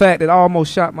masking the fact that I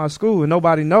almost shot my school and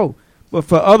nobody know. But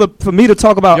for me to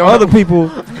talk about other people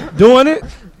doing it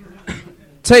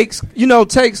takes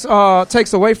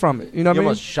away from it. You know what I mean? You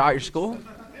almost shot your school?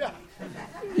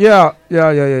 Yeah.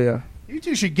 You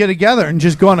two should get together and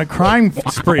just go on a crime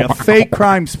spree, a fake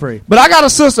crime spree. But I got a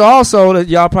sister also that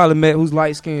y'all probably met who's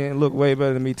light skinned and look way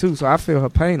better than me too, so I feel her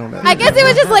pain on that. I guess it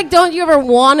was just like, don't you ever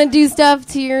want to do stuff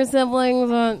to your siblings?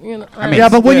 Yeah,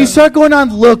 but when you start going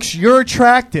on looks, you're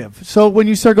attractive. So when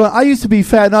you start going, I used to be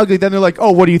fat and ugly, then they're like,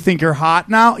 oh, what do you think, you're hot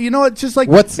now? You know, it's just like,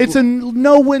 it's a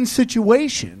no-win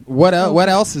situation. What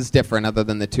else is different other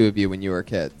than the two of you when you were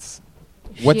kids?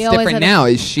 What's She always different had now?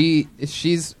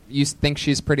 You think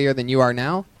she's prettier than you are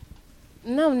now?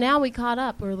 No, now we caught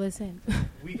up. We're listening.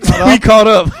 We caught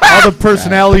up. All the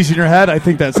personalities in your head, I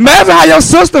think that's... Imagine how your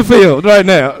sister feels right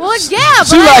now. Well, yeah,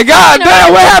 She like, God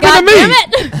damn, what happened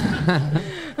to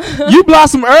me? You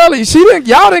blossomed early.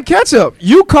 Y'all didn't catch up.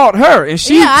 You caught her, and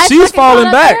she's falling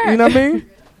back. You know what I mean?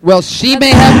 Well, she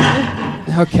may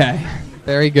have... Okay.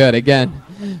 Very good. Again,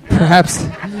 perhaps...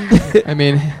 I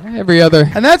mean, every other...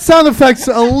 And that sound effect's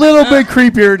a little bit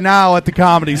creepier now at the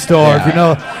Comedy Store, if you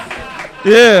know...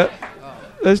 Yeah,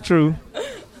 that's true.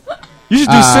 You should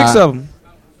do 6 of them.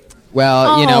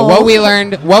 Well, you know, what we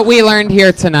learned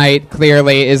here tonight,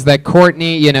 clearly, is that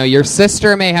Courtney, you know, your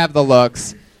sister may have the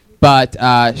looks, but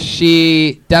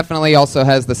she definitely also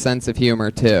has the sense of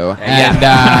humor, too. And,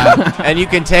 and you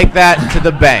can take that to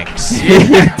the banks.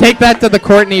 Take that to the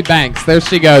Courtney Banks. There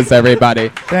she goes, everybody.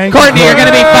 Thank Courtney, you. you're going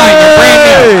to be fine. You're brand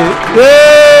new.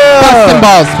 Yeah. Busting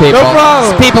balls, people. No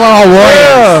problem. These people are all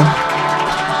warriors.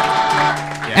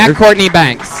 Yeah. At Courtney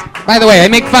Banks. By the way, I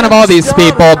make fun of all these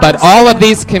people, but all of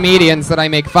these comedians that I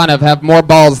make fun of have more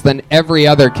balls than every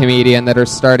other comedian that are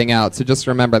starting out. So just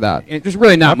remember that. There's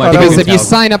really not much. Because if you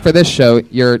sign up for this show,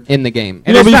 you're in the game.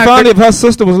 And it'd be funny if her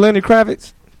sister was Lenny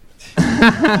Kravitz.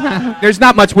 There's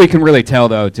not much we can really tell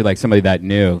though to like somebody that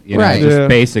new, you know, Right. just Yeah.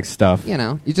 basic stuff. You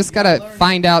know, you just got to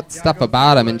find out stuff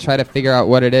about them and try to figure out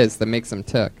what it is that makes them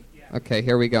tick. Okay,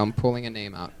 here we go. I'm pulling a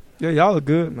name out. Yeah, y'all are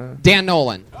good, man. Dan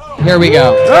Nolan. Here we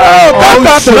go.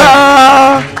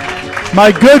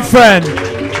 My good friend,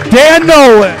 Dan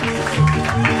Nolan.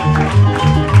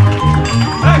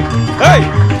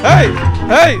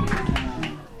 Hey!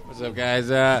 What's up, guys?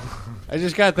 I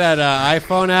just got that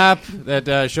iPhone app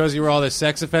that shows you where all the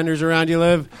sex offenders around you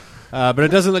live, but it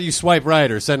doesn't let you swipe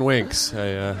right or send winks.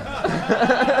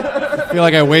 I feel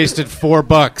like I wasted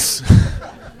 $4.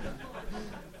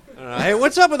 Hey,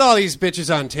 what's up with all these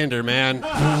bitches on Tinder, man?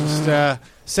 Just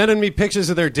sending me pictures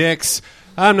of their dicks.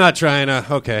 I'm not trying to.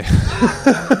 Okay.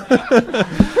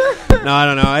 No, I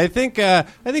don't know. I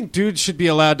think dudes should be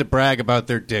allowed to brag about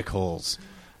their dick holes.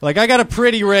 Like, I got a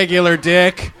pretty regular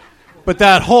dick, but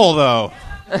that hole, though.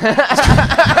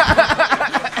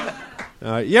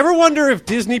 You ever wonder if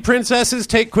Disney princesses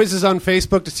take quizzes on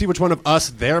Facebook to see which one of us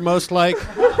they're most like?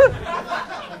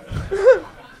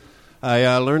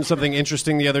 I learned something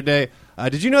interesting the other day.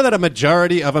 Did you know that a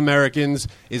majority of Americans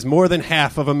is more than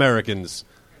half of Americans?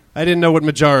 I didn't know what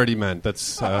majority meant.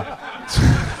 That's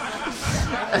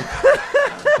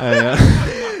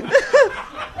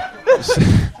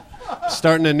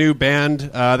starting a new band.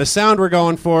 The sound we're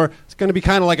going for is going to be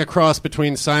kind of like a cross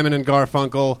between Simon and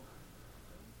Garfunkel.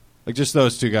 Like just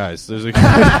those two guys. Those are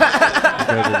guys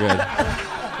are good.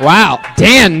 Wow.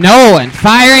 Dan Nolan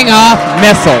firing off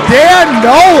missiles. Dan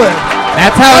Nolan.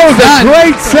 That's how That it's was done. a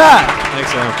great set.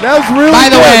 Thanks, Sam. That was really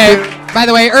By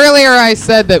the way, earlier I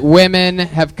said that women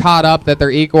have caught up, that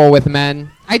they're equal with men.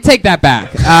 I take that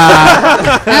back.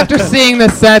 After seeing the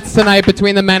sets tonight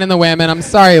between the men and the women, I'm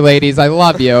sorry, ladies. I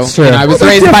love you. Sure. You know, I was Well,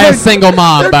 they're raised by a different- single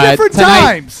mom, they're but different tonight,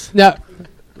 times. no.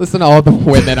 Listen to all the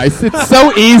women. It's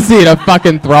so easy to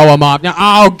fucking throw them off. Now,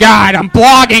 oh God, I'm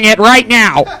blogging it right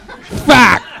now.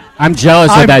 Fuck. I'm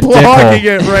jealous of that dick blogging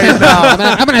hole. it right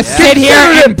now. I'm gonna sit here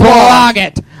and blog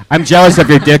it. I'm jealous of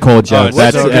your dick hole joke.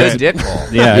 That's a good dick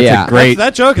hole. Yeah, it's Yeah. a great.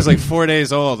 That joke is like 4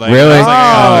 days old. Like, Really? I was like,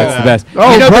 Oh, it's the best.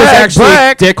 Oh, you know, there's brag, actually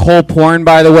brag. dick hole porn,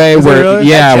 by the way, Is where there really?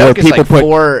 yeah, That where joke is people like put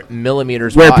 4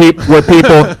 millimeters where wide.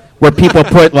 where people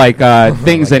put like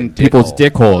things in people's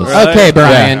dick holes. Okay,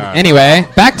 Brian. Yeah. Anyway,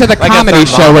 back to the Like a comedy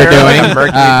show we're thermometer, doing. like a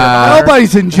mercury thermometer.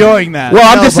 Nobody's enjoying that. Well,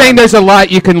 I'm just Nobody. saying there's a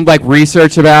lot you can like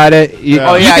research about it. You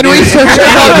can dude, research if you're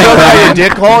gonna anything, go by Brian. a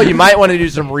dick hole, you might want to do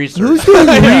some research. Who's doing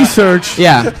research?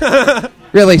 Yeah.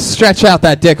 Really stretch out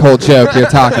that dick hole joke you're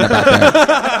talking about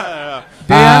there.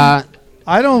 Dan,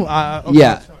 I don't. Okay.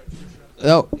 Yeah.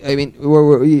 Oh, I mean,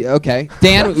 okay.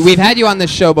 Dan, we've had you on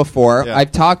this show before. Yeah.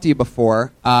 I've talked to you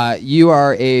before. You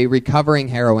are a recovering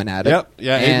heroin addict. Yep.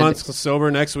 Yeah. 8 And- months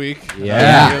sober next week.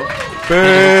 Yeah.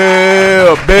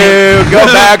 Boo! Boo! Go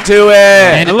back to it.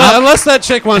 And Unless that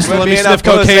chick wants to Quit let me being sniff up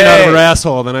pussy. cocaine out of her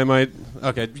asshole, then I might.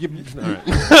 Okay. All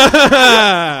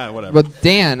right. Whatever. But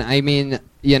Dan, I mean,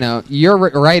 you know, you're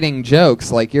writing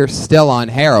jokes like you're still on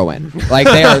heroin. Like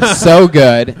they are so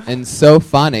good and so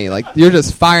funny. Like you're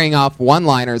just firing off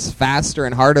one-liners faster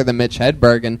and harder than Mitch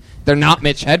Hedberg, and they're not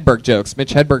Mitch Hedberg jokes.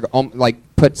 Mitch Hedberg like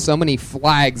put so many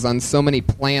flags on so many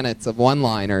planets of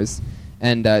one-liners.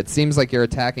 And it seems like you're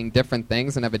attacking different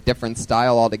things and have a different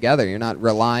style altogether. You're not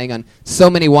relying on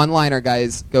so many one-liner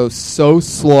guys go so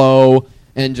slow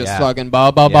and just fucking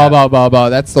ba ba ba ba ba ba.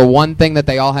 That's the one thing that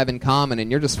they all have in common,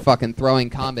 and you're just fucking throwing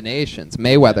combinations,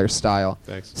 Mayweather style.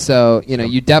 Thanks. So you know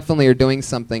you definitely are doing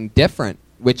something different,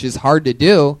 which is hard to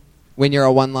do when you're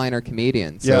a one-liner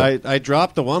comedian. So Yeah, I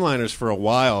dropped the one-liners for a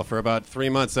while, for about 3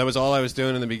 months. That was all I was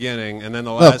doing in the beginning, and then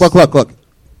the last. look.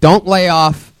 Don't lay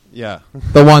off. Yeah.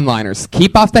 The one-liners.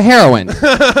 Keep off the heroin,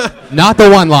 not the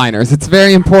one-liners. It's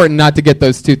very important not to get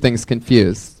those two things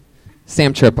confused.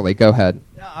 Sam Tripoli, go ahead.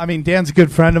 I mean, Dan's a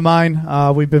good friend of mine.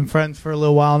 We've been friends for a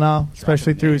little while now,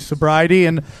 especially through his sobriety.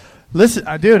 And listen,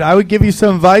 dude, I would give you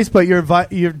some advice, but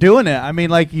you're doing it. I mean,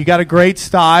 like, you got a great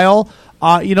style.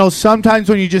 You know, sometimes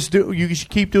when you should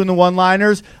keep doing the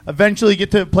one-liners. Eventually, you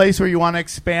get to a place where you want to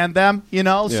expand them. You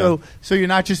know, Yeah. so you're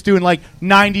not just doing like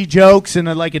 90 jokes in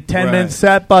like a 10-minute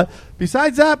set. But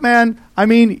besides that, man, I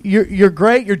mean, you're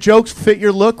great. Your jokes fit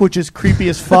your look, which is creepy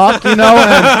as fuck. You know,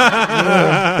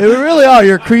 and, they really are.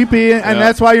 You're creepy, and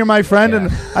that's why you're my friend.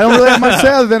 And I don't really have much to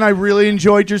say other than I really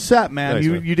enjoyed your set, man.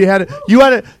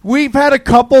 Thanks, We've had a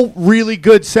couple really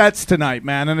good sets tonight,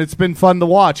 man, and it's been fun to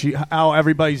watch how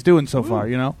everybody's doing so far.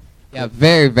 You know. Yeah,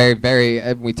 very, very,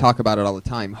 very. We talk about it all the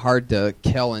time. Hard to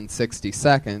kill in 60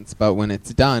 seconds, but when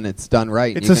it's done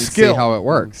right. It's you a can skill. see how it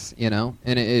works, you know.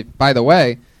 And by the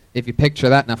way, if you picture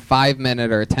that in a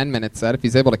 5-minute or a 10-minute set, if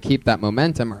he's able to keep that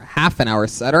momentum, or a half-an-hour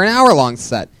set, or an hour-long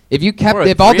set,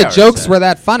 if all the jokes were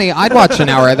that funny, I'd watch an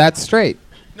hour of that straight.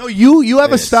 No, you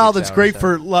have a style that's great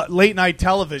for late night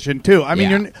television too. I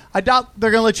mean, I doubt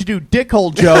they're gonna let you do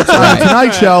dickhole jokes on the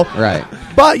Tonight Show. Right.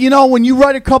 But you know, when you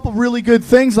write a couple really good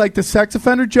things like the sex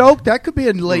offender joke, that could be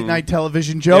a late night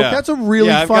television joke. Yeah. That's a really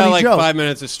I've funny got like joke. 5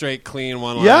 minutes of straight clean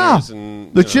one-liners. Yeah,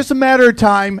 And, it's just a matter of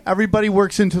time. Everybody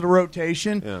works into the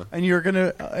rotation, and you're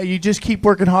gonna. You just keep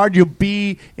working hard. You'll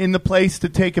be in the place to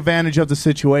take advantage of the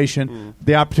situation,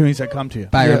 the opportunities that come to you.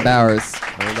 Byron Bowers.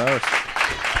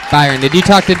 Byron, did you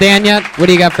talk to Dan yet? What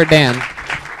do you got for Dan?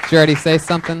 Did you already say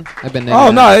something? I've been.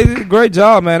 Great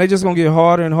job, man. They just gonna get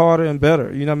harder and harder and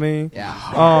better. You know what I mean?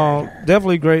 Yeah.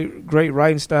 Definitely great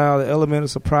writing style. The element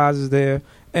of surprise is there,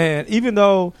 and even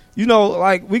though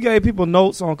like we gave people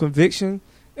notes on conviction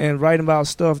and writing about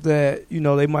stuff that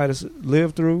they might have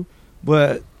lived through,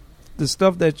 but the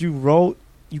stuff that you wrote,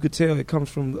 you could tell it comes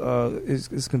from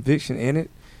is conviction in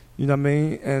it. You know what I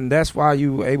mean? And that's why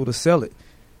you were able to sell it.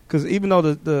 Because even though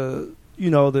the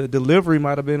delivery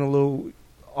might have been a little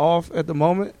off at the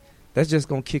moment, that's just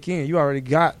gonna kick in. You already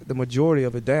got the majority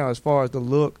of it down as far as the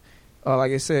look.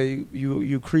 Like I said,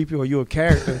 you creepy or you a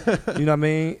character. You know what I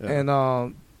mean? Yeah.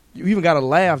 And you even got to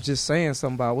laugh just saying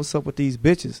something about what's up with these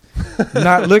bitches,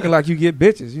 not looking like you get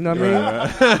bitches. You know what I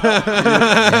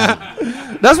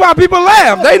mean? That's why people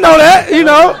laugh. They know that.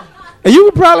 And you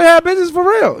could probably have bitches for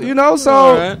real.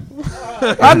 So.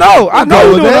 I know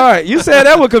you're doing all right. You said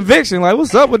that with conviction. Like,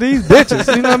 what's up with these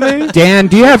bitches? You know what I mean? Dan,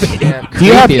 do you have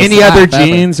any other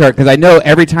jeans? Or because I know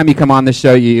every time you come on the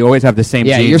show, you always have the same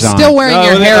jeans. Yeah, you're still wearing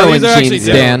your heroin jeans,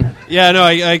 Dan. Yeah, no,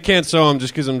 I can't sew them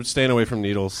just because I'm staying away from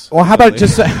needles. Well, how about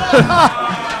just? There's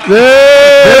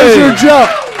your joke.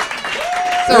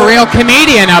 It's a real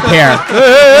comedian up here.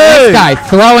 This guy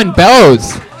throwing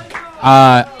bows.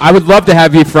 I would love to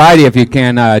have you Friday if you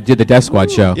can do the Death Squad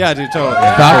show. Yeah, dude, totally.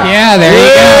 Yeah, there you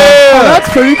go. Oh, that's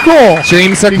pretty cool.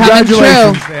 Dreams are coming true.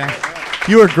 Dan.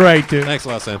 You were great, dude. Thanks a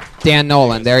lot, Sam. Dan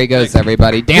Nolan. There he goes,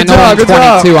 everybody. Dan Good job, Nolan good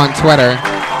 22 on Twitter.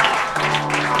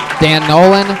 Dan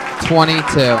Nolan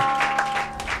 22.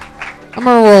 I'm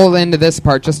going to roll into this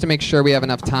part just to make sure we have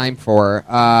enough time for.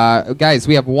 Guys,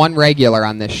 we have one regular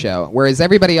on this show, whereas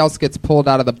everybody else gets pulled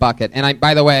out of the bucket. And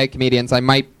by the way, comedians, I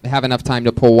might have enough time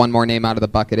to pull one more name out of the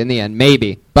bucket in the end.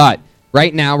 Maybe. But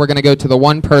right now, we're going to go to the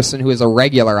one person who is a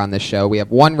regular on this show. We have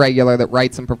one regular that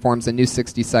writes and performs a new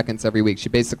 60 seconds every week. She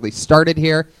basically started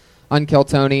here on Kill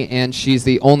Tony, and she's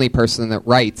the only person that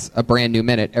writes a brand new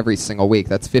minute every single week.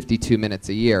 That's 52 minutes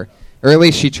a year. Or at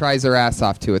least she tries her ass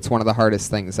off to. It's one of the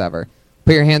hardest things ever.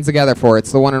 Put your hands together for it.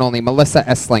 It's the one and only Melissa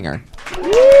Esslinger.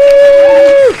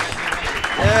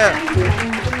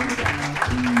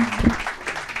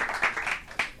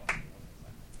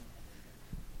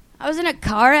 I was in a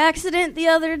car accident the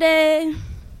other day,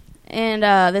 and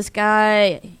this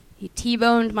guy, he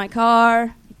T-boned my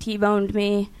car. He T-boned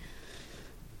me.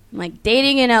 I'm like,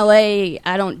 dating in LA,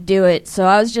 I don't do it, so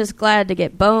I was just glad to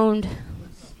get boned.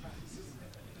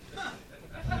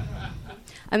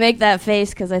 I make that face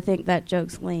because I think that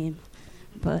joke's lame,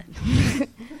 but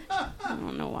I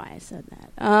don't know why I said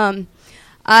that.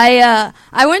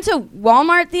 I went to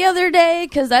Walmart the other day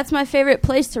because that's my favorite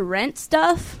place to rent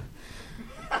stuff.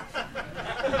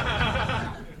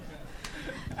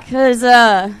 Because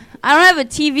I don't have a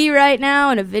TV right now,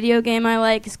 and a video game I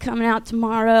like is coming out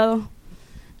tomorrow.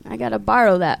 I gotta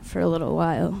borrow that for a little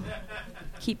while.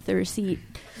 Keep the receipt.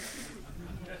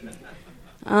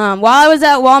 While I was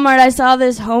at Walmart, I saw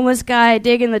this homeless guy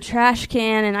digging the trash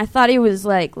can, and I thought he was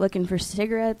like looking for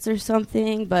cigarettes or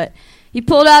something, but he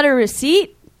pulled out a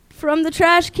receipt from the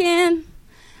trash can.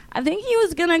 I think he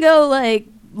was gonna go like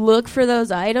look for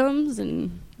those items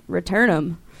and return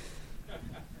them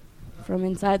from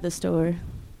inside the store.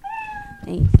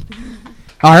 Thanks.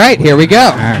 All right, here we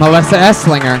go. Melissa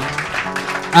Esslinger.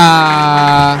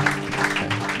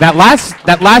 That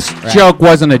last joke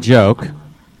wasn't a joke.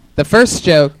 The first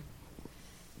joke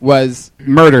was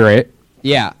murder it.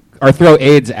 Yeah. Or throw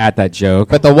AIDS at that joke.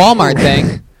 But the Walmart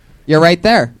thing, you're right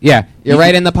there. Yeah. You're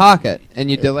right in the pocket.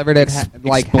 And you delivered it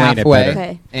like explain it halfway. better.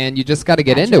 Okay. And you just got to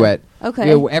get Gotcha. into it.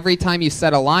 Okay. Every time you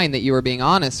said a line that you were being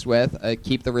honest with,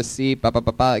 keep the receipt,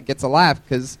 it gets a laugh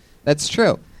because that's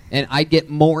true. And I get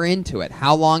more into it.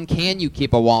 How long can you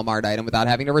keep a Walmart item without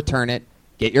having to return it,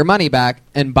 get your money back,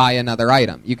 and buy another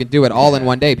item? You can do it all in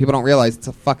one day. People don't realize it's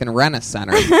a fucking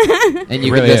rent-a-center. And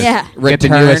you Really can is. just Get the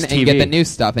return newest and get TV. the new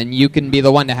stuff. And you can be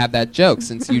the one to have that joke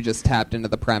since you just tapped into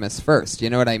the premise first. You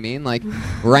know what I mean? Like,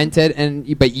 rent it,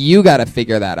 but you got to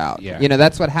figure that out. Yeah. You know,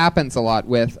 that's what happens a lot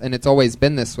with, and it's always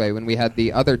been this way when we had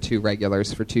the other two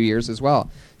regulars for 2 years as well.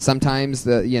 Sometimes,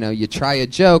 you try a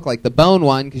joke like the bone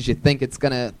one because you think it's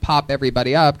going to pop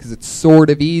everybody up because it's sort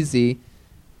of easy.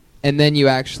 And then you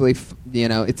actually,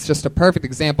 it's just a perfect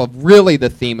example of really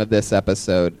the theme of this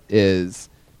episode is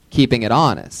keeping it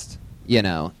honest,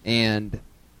 and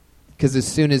because as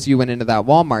soon as you went into that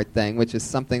Walmart thing, which is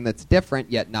something that's different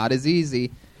yet not as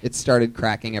easy, it started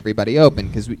cracking everybody open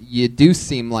because you do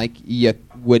seem like you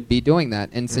would be doing that.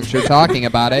 And since you're talking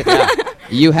about it,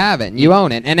 you have it, and you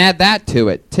own it, and add that to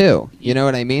it too. You know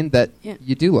what I mean? That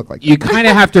you do look like You kind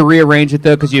of have to rearrange it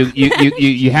though, because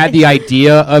you had the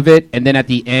idea of it, and then at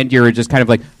the end you were just kind of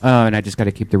like, oh, and I just got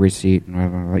to keep the receipt.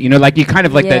 Like you kind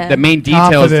of like the main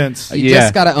details. Confidence. You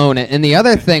just got to own it. And the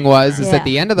other thing is Yeah. at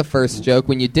the end of the first joke,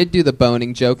 when you did do the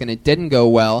boning joke and it didn't go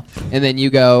well, and then you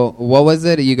go, what was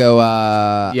it? You go,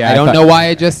 I don't know why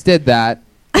I just did that.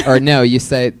 Or no, you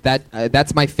say,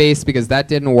 that's my face because that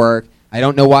didn't work. I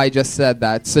don't know why I just said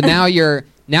that. So now you're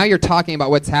talking about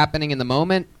what's happening in the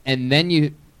moment, and then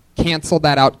you cancel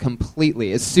that out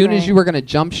completely. As soon as you were going to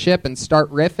jump ship and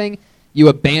start riffing, you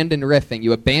abandoned riffing.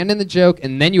 You abandoned the joke,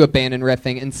 and then you abandoned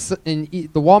riffing. And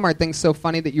the Walmart thing's so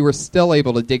funny that you were still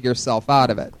able to dig yourself out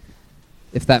of it,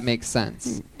 if that makes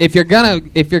sense. If you're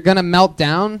gonna melt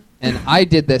down, and I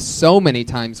did this so many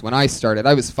times when I started,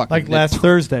 I was fucking Like last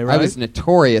Thursday, right? I was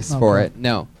notorious for Okay. it.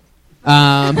 No.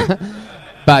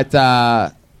 But,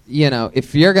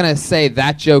 if you're going to say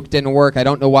that joke didn't work, I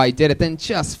don't know why I did it, then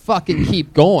just fucking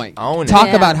keep going. Own it. Talk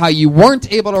Yeah. about how you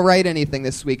weren't able to write anything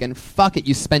this week, and fuck it.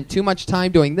 You spent too much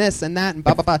time doing this and that and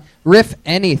blah, blah, blah. Riff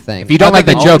anything. If you don't Other like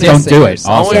the than joke, don't dissing do it.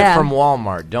 yourself. Own Yeah. it from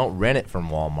Walmart. Don't rent it from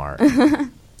Walmart.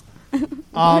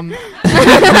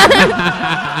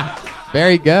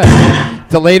 Very good.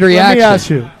 Delayed Let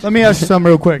reaction. me ask you something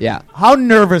real quick. Yeah. How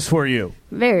nervous were you?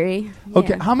 Very.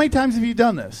 Okay. yeah. How many times have you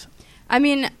done this? I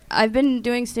mean, I've been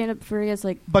doing stand-up for, I guess,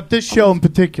 like, But this show in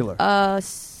particular.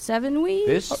 7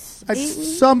 weeks? At 8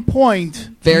 weeks? some point,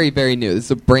 Very, very new. This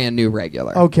is a brand new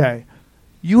regular. okay,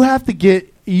 you have to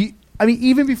get.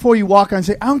 Even before you walk on and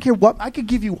say, I don't care what, I could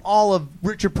give you all of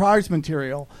Richard Pryor's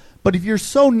material, but if you're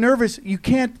so nervous, you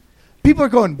can't. people are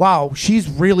going, wow, she's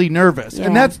really nervous. Yeah.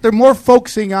 And they're more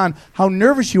focusing on how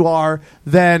nervous you are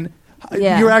than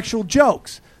your actual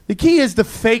jokes. The key is to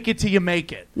fake it till you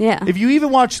make it. Yeah. If you even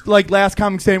watch like Last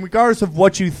Comic Standing, regardless of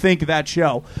what you think of that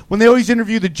show, when they always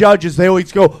interview the judges, they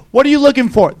always go, "What are you looking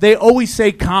for?" They always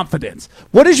say confidence.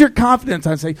 What is your confidence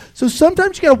on stage? So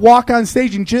sometimes you got to walk on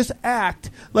stage and just act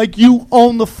like you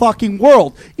own the fucking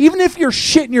world, even if you're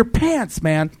shitting your pants,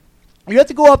 man. You have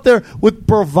to go up there with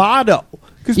bravado.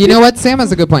 You know what? Sam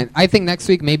has a good point. I think next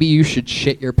week maybe you should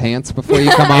shit your pants before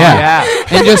you come on.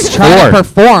 And just try to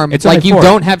perform like you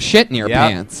don't have shit in your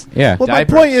pants. Yeah. Well, my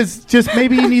point is just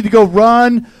maybe you need to go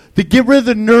run to get rid of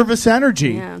the nervous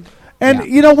energy. Yeah. And,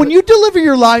 you know, when you deliver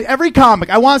your line, every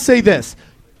comic, I want to say this.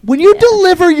 When you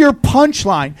deliver your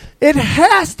punchline, it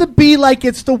has to be like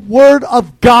it's the word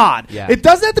of God. Yeah. It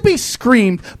doesn't have to be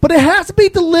screamed, but it has to be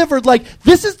delivered like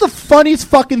this is the funniest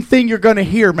fucking thing you're going to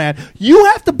hear, man. You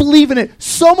have to believe in it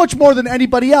so much more than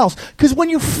anybody else. Because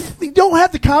when you don't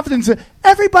have the confidence,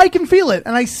 everybody can feel it.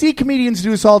 And I see comedians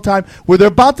do this all the time where they're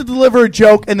about to deliver a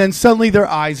joke and then suddenly their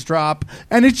eyes drop.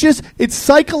 And it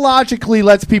psychologically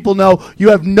lets people know you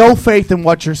have no faith in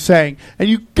what you're saying. And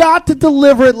you got to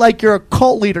deliver it like you're a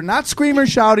cult leader. Not screaming or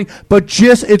shouting, but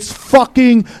just it's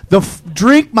fucking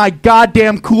drink my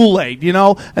goddamn Kool-Aid, you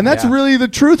know? And that's really the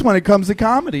truth when it comes to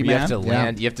comedy, You man. have to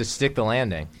land. You have to stick the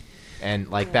landing. And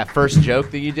like that first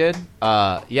joke that you did,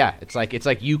 it's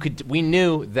like you could. We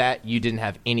knew that you didn't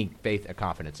have any faith or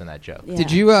confidence in that joke. Did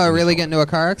you really get into a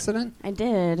car accident? I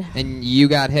did. And you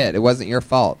got hit. It wasn't your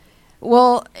fault.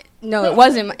 Well, no, it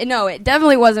wasn't. No, it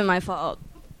definitely wasn't my fault.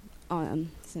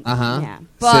 Yeah,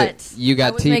 but so you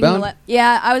got T-boned?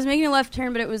 I was making a left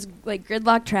turn, but it was like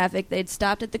gridlock traffic. They'd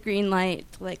stopped at the green light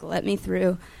to like let me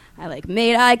through. I like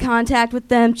made eye contact with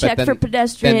them, checked for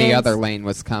pedestrians. Then the other lane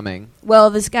was coming. Well,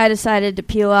 this guy decided to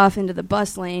peel off into the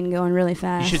bus lane, going really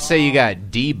fast. You should say you got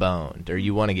deboned, or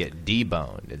you want to get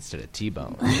deboned instead of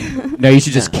T-boned. No, you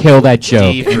should just kill that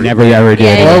joke and never ever do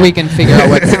it. Or we can figure out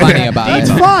what's funny about it.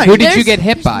 It's fine. Who did you get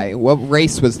hit by? What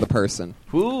race was the person?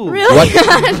 Ooh. Really?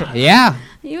 Yeah.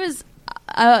 He was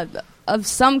of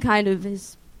some kind of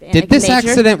Hispanic Did this nature.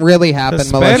 accident really happen,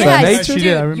 Hispanic Melissa? nature?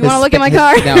 Dude, you want to look at my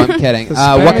car? No, I'm kidding.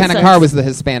 What kind of car was the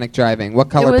Hispanic driving?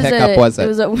 What color pickup was it?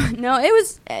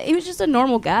 It was just a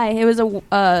normal guy. It was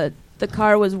the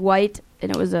car was white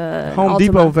and it was a Home Altima.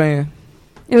 Depot van.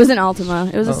 It was an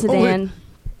Altima. It was a sedan.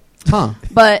 Huh.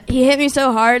 But he hit me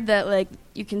so hard that like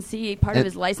you can see part of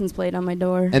his license plate on my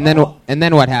door. And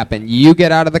then what happened? You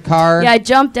get out of the car? Yeah, I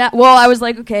jumped out. Well, I was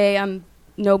like, okay, I'm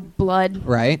no blood,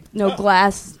 right? No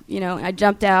glass. You know, I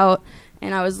jumped out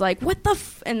and I was like, what the?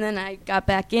 And then I got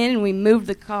back in and we moved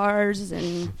the cars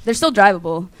and they're still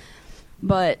drivable.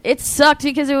 But it sucked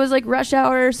because it was like rush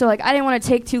hour, so like I didn't want to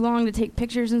take too long to take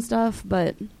pictures and stuff.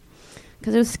 But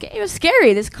because it was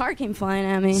scary. This car came flying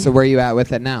at me. So where are you at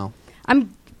with it now?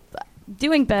 I'm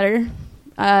doing better.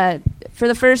 For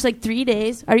the first like 3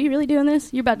 days. Are you really doing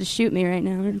this? You're about to shoot me right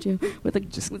now, aren't you? With a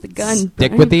gun. Stick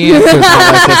Brian. with the answers,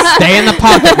 Melissa. Stay in the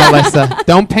pocket, Melissa.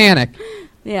 Don't panic.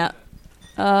 Yeah.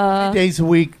 How many days a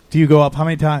week do you go up? How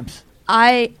many times?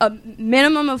 A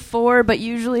minimum of 4, but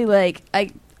usually like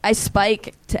I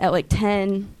spike to at like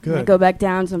 10. Good. And I go back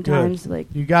down sometimes. Good. Like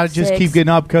you got to just 6. keep getting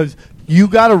up because you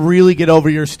got to really get over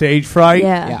your stage fright.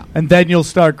 Yeah. And then you'll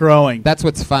start growing. That's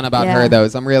what's fun about Yeah. her, though.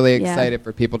 Is I'm really Yeah. excited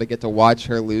for people to get to watch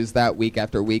her lose that week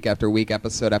after week after week,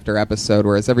 episode after episode.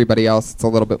 Whereas everybody else, it's a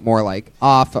little bit more like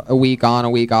off a week, on a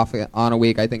week, off on a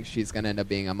week. I think she's going to end up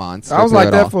being a monster. I was through like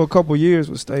it that all. for a couple years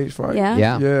with stage fright. Yeah?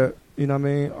 Yeah. You know what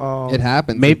I mean? It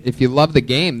happens. If you love the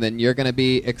game, then you're going to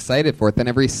be excited for it. Then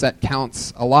every set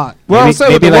counts a lot. Well, I'll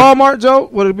say with the like Walmart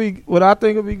joke, what I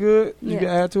think would be good, you Yeah. can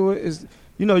add to it is,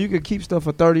 you could keep stuff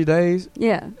for 30 days.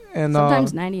 Yeah. And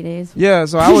sometimes 90 days. Yeah,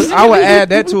 so I would add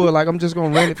that to it. Like I'm just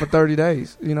gonna rent it for 30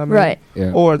 days. You know what I mean? Right.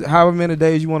 Yeah. Or however many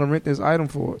days you want to rent this item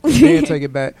for, and then take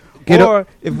it back. Or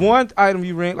if one item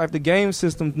you rent, like the game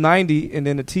system 90 and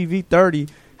then the TV 30,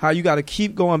 how you got to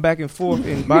keep going back and forth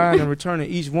and buying and returning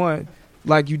each one.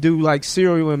 Like you do like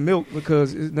cereal and milk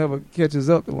because it never catches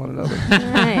up to one another.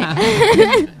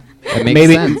 That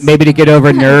makes sense. Maybe to get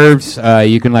over nerves,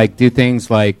 you can like do things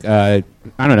like I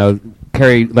don't know,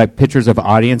 carry like pictures of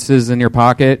audiences in your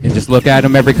pocket and just look at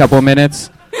them every couple of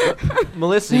minutes.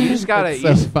 Melissa, you just gotta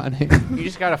That's so funny. You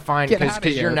just gotta find Get outta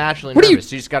because here. you're naturally What are you-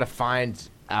 nervous. You just gotta find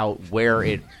out where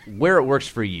it works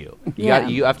for you. Yeah.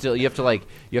 You have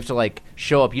to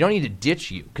show up. You don't need to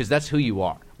ditch you because that's who you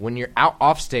are. When you're out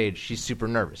off stage, she's super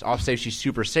nervous. Off stage, she's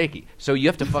super shaky. So you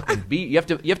have to fucking be. You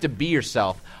have to be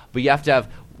yourself, but you have to have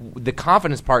the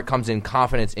confidence part comes in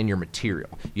confidence in your material.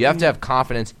 You have to have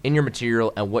confidence in your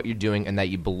material and what you're doing, and that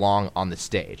you belong on the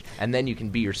stage, and then you can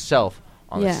be yourself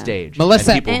on the stage.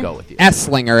 Melissa and people go with you.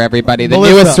 Esslinger, everybody, the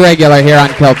Melissa. newest regular here on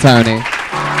Kill Tony.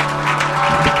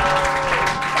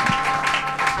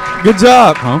 Good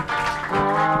job.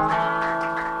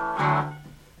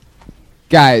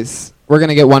 Guys, we're going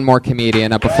to get one more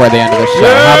comedian up before the end of the show.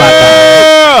 How about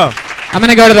that? I'm going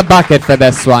to go to the bucket for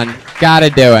this one. Got to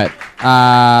do it.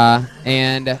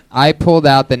 And I pulled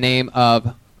out the name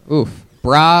of,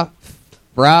 Brett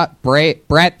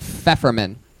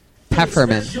Pfefferman.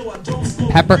 Pepperman?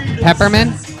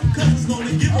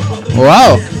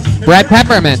 Whoa. Brett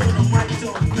Pepperman.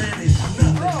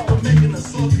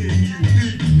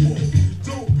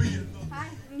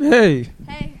 Hey.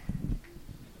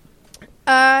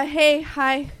 Hey,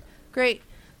 hi, great.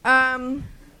 I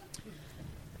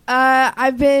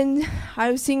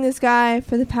was seeing this guy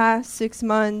for the past 6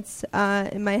 months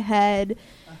in my head,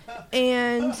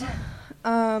 and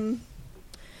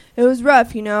it was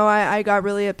rough, you know. I got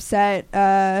really upset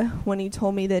when he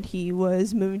told me that he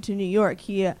was moving to New York.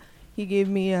 He gave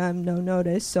me no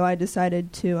notice, so I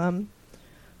decided to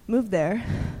move there.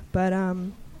 But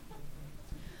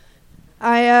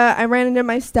I ran into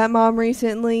my stepmom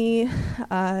recently.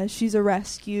 She's a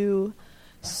rescue,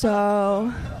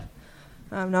 so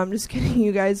no, I'm just kidding,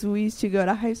 you guys. We used to go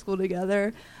to high school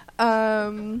together.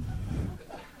 One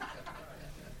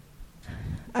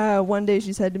day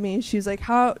she said to me, she was like,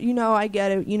 "How, I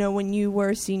get it. When you were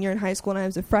a senior in high school and I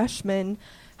was a freshman,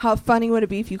 how funny would it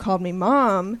be if you called me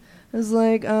Mom?" I was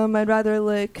like, I'd rather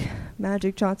lick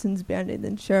Magic Johnson's Band-Aid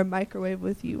than share a microwave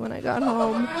with you when I got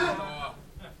home.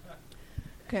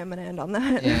 Okay, I'm going to end on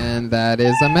that. And that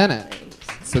is a minute.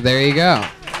 So there you go.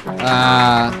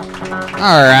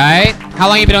 All right. How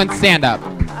long have you been doing stand-up?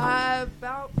 About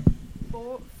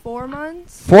 4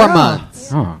 months. 4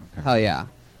 months. Oh, hell yeah.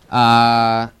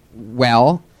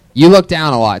 Well, you look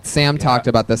down a lot. Sam talked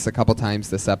about this a couple times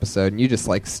this episode, and you just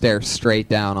stare straight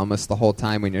down almost the whole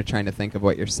time when you're trying to think of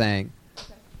what you're saying.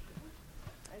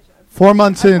 4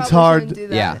 months in, it's hard.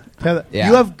 Yeah.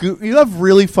 You have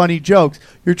really funny jokes.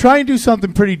 You're trying to do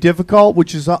something pretty difficult,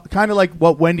 which is kind of like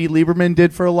what Wendy Lieberman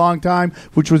did for a long time,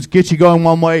 which was get you going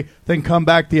one way, then come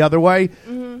back the other way.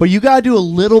 Mm-hmm. But you got to do a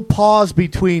little pause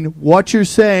between what you're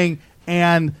saying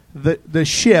and the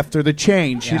shift or the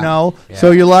change, Yeah.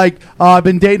 So you're like, I've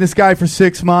been dating this guy for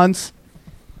 6 months.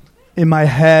 In my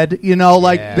head,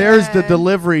 there's the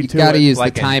delivery to it. You got to use the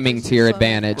timing to your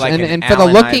advantage. And for the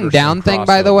looking down thing,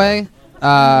 by the way,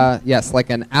 yes, like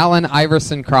an Allen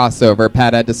Iverson crossover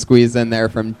Pat had to squeeze in there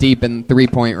from deep in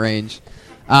three-point range.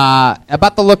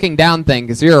 About the looking down thing,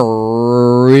 because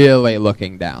you're really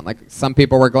looking down. Like, some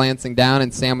people were glancing down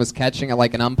and Sam was catching it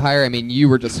like an umpire. I mean, you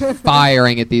were just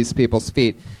firing at these people's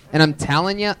feet. And I'm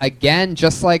telling you, again,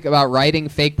 just like about writing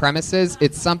fake premises,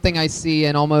 it's something I see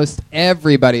in almost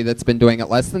everybody that's been doing it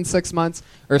less than 6 months,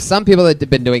 or some people that have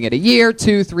been doing it a year,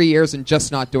 2, 3 years, and just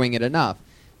not doing it enough.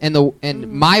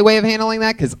 And my way of handling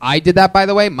that, because I did that, by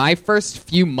the way, my first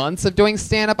few months of doing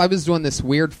stand-up, I was doing this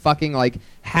weird fucking,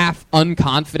 half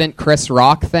unconfident Chris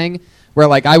Rock thing,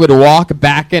 where, I would walk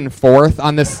back and forth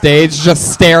on the stage,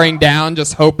 just staring down,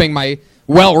 just hoping my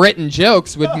well-written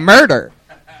jokes would murder.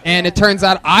 And it turns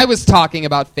out I was talking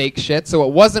about fake shit, so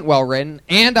it wasn't well written,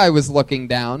 and I was looking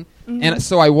down, and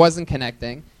so I wasn't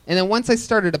connecting. And then once I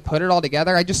started to put it all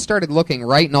together, I just started looking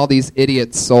right in all these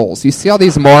idiots' souls. You see all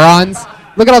these morons?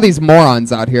 Look at all these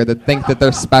morons out here that think that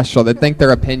they're special, that think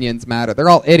their opinions matter. They're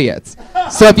all idiots.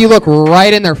 So if you look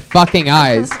right in their fucking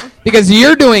eyes, because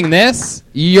you're doing this,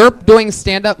 you're doing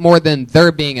stand-up more than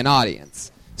they're being an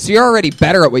audience. So you're already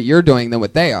better at what you're doing than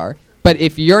what they are. But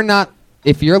if you're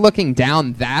looking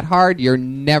down that hard, you're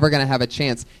never going to have a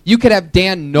chance. You could have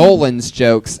Dan Nolan's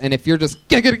jokes, and if you're just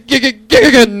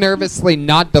nervously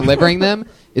not delivering them,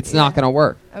 it's not going to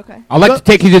work. Okay. I'd like to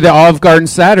take you to the Olive Garden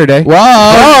Saturday.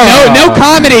 Whoa! No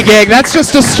comedy gig. That's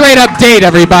just a straight-up date,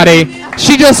 everybody.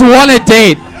 She just won a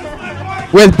date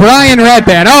with Brian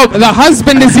Redband. Oh, the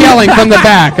husband is yelling from the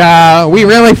back. We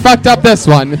really fucked up this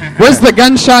one. Where's the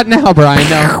gunshot now, Brian?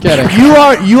 No, I'm kidding.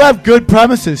 You have good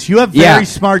premises. You have very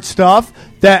smart stuff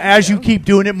that as you keep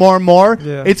doing it more and more,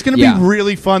 it's going to be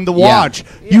really fun to watch.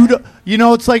 Yeah.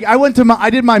 It's like I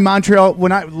did my Montreal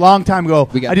long time ago.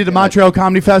 I did a Montreal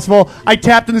Comedy Festival. I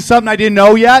tapped into something I didn't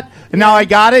know yet, and now I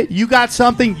got it. You got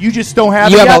something, you just don't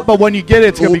have it yet, but when you get it,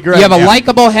 it's going to be great. You have a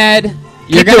likable head.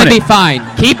 You're going to be fine.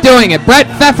 Keep doing it. Brett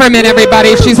Pfefferman,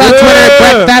 everybody. She's on Twitter at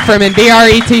Brett Pfefferman,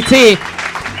 B-R-E-T-T.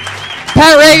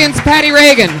 Pat Reagan's Patty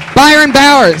Reagan. Byron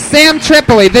Bowers. Sam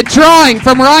Tripoli. The drawing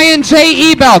from Ryan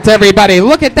J. Ebelt, everybody.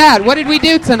 Look at that. What did we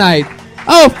do tonight?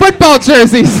 Oh, football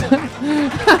jerseys.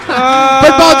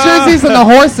 Football jerseys and the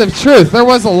horse of truth. There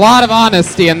was a lot of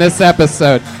honesty in this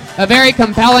episode. A very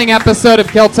compelling episode of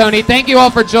Kill Tony. Thank you all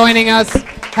for joining us.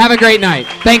 Have a great night.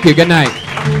 Thank you. Good night.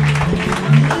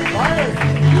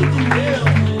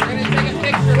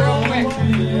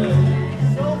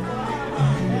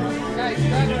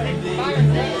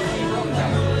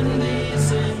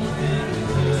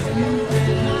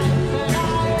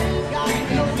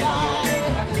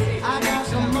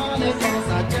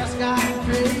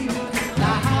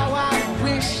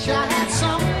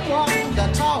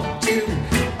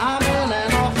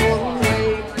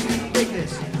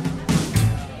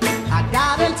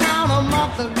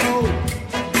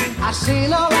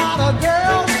 Seen a lot of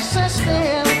girls since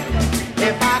then.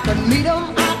 If I could meet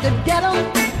them, I could get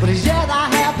them. But as yet I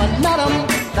haven't met them.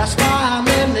 That's why I'm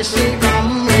in the shape